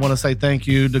been. Want to say thank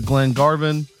you to Glen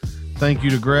Garvin. Thank you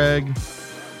to Greg.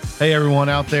 Hey, everyone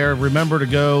out there, remember to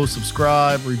go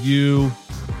subscribe, review,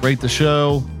 rate the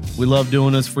show. We love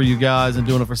doing this for you guys and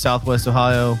doing it for Southwest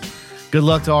Ohio. Good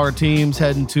luck to our teams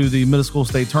heading to the middle school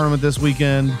state tournament this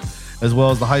weekend, as well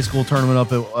as the high school tournament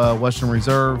up at Western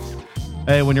Reserve.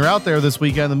 Hey, when you're out there this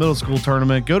weekend, the middle school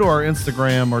tournament, go to our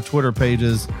Instagram or Twitter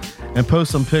pages and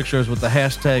post some pictures with the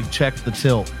hashtag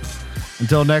 #CheckTheTilt.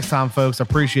 Until next time, folks, I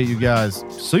appreciate you guys.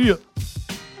 See ya.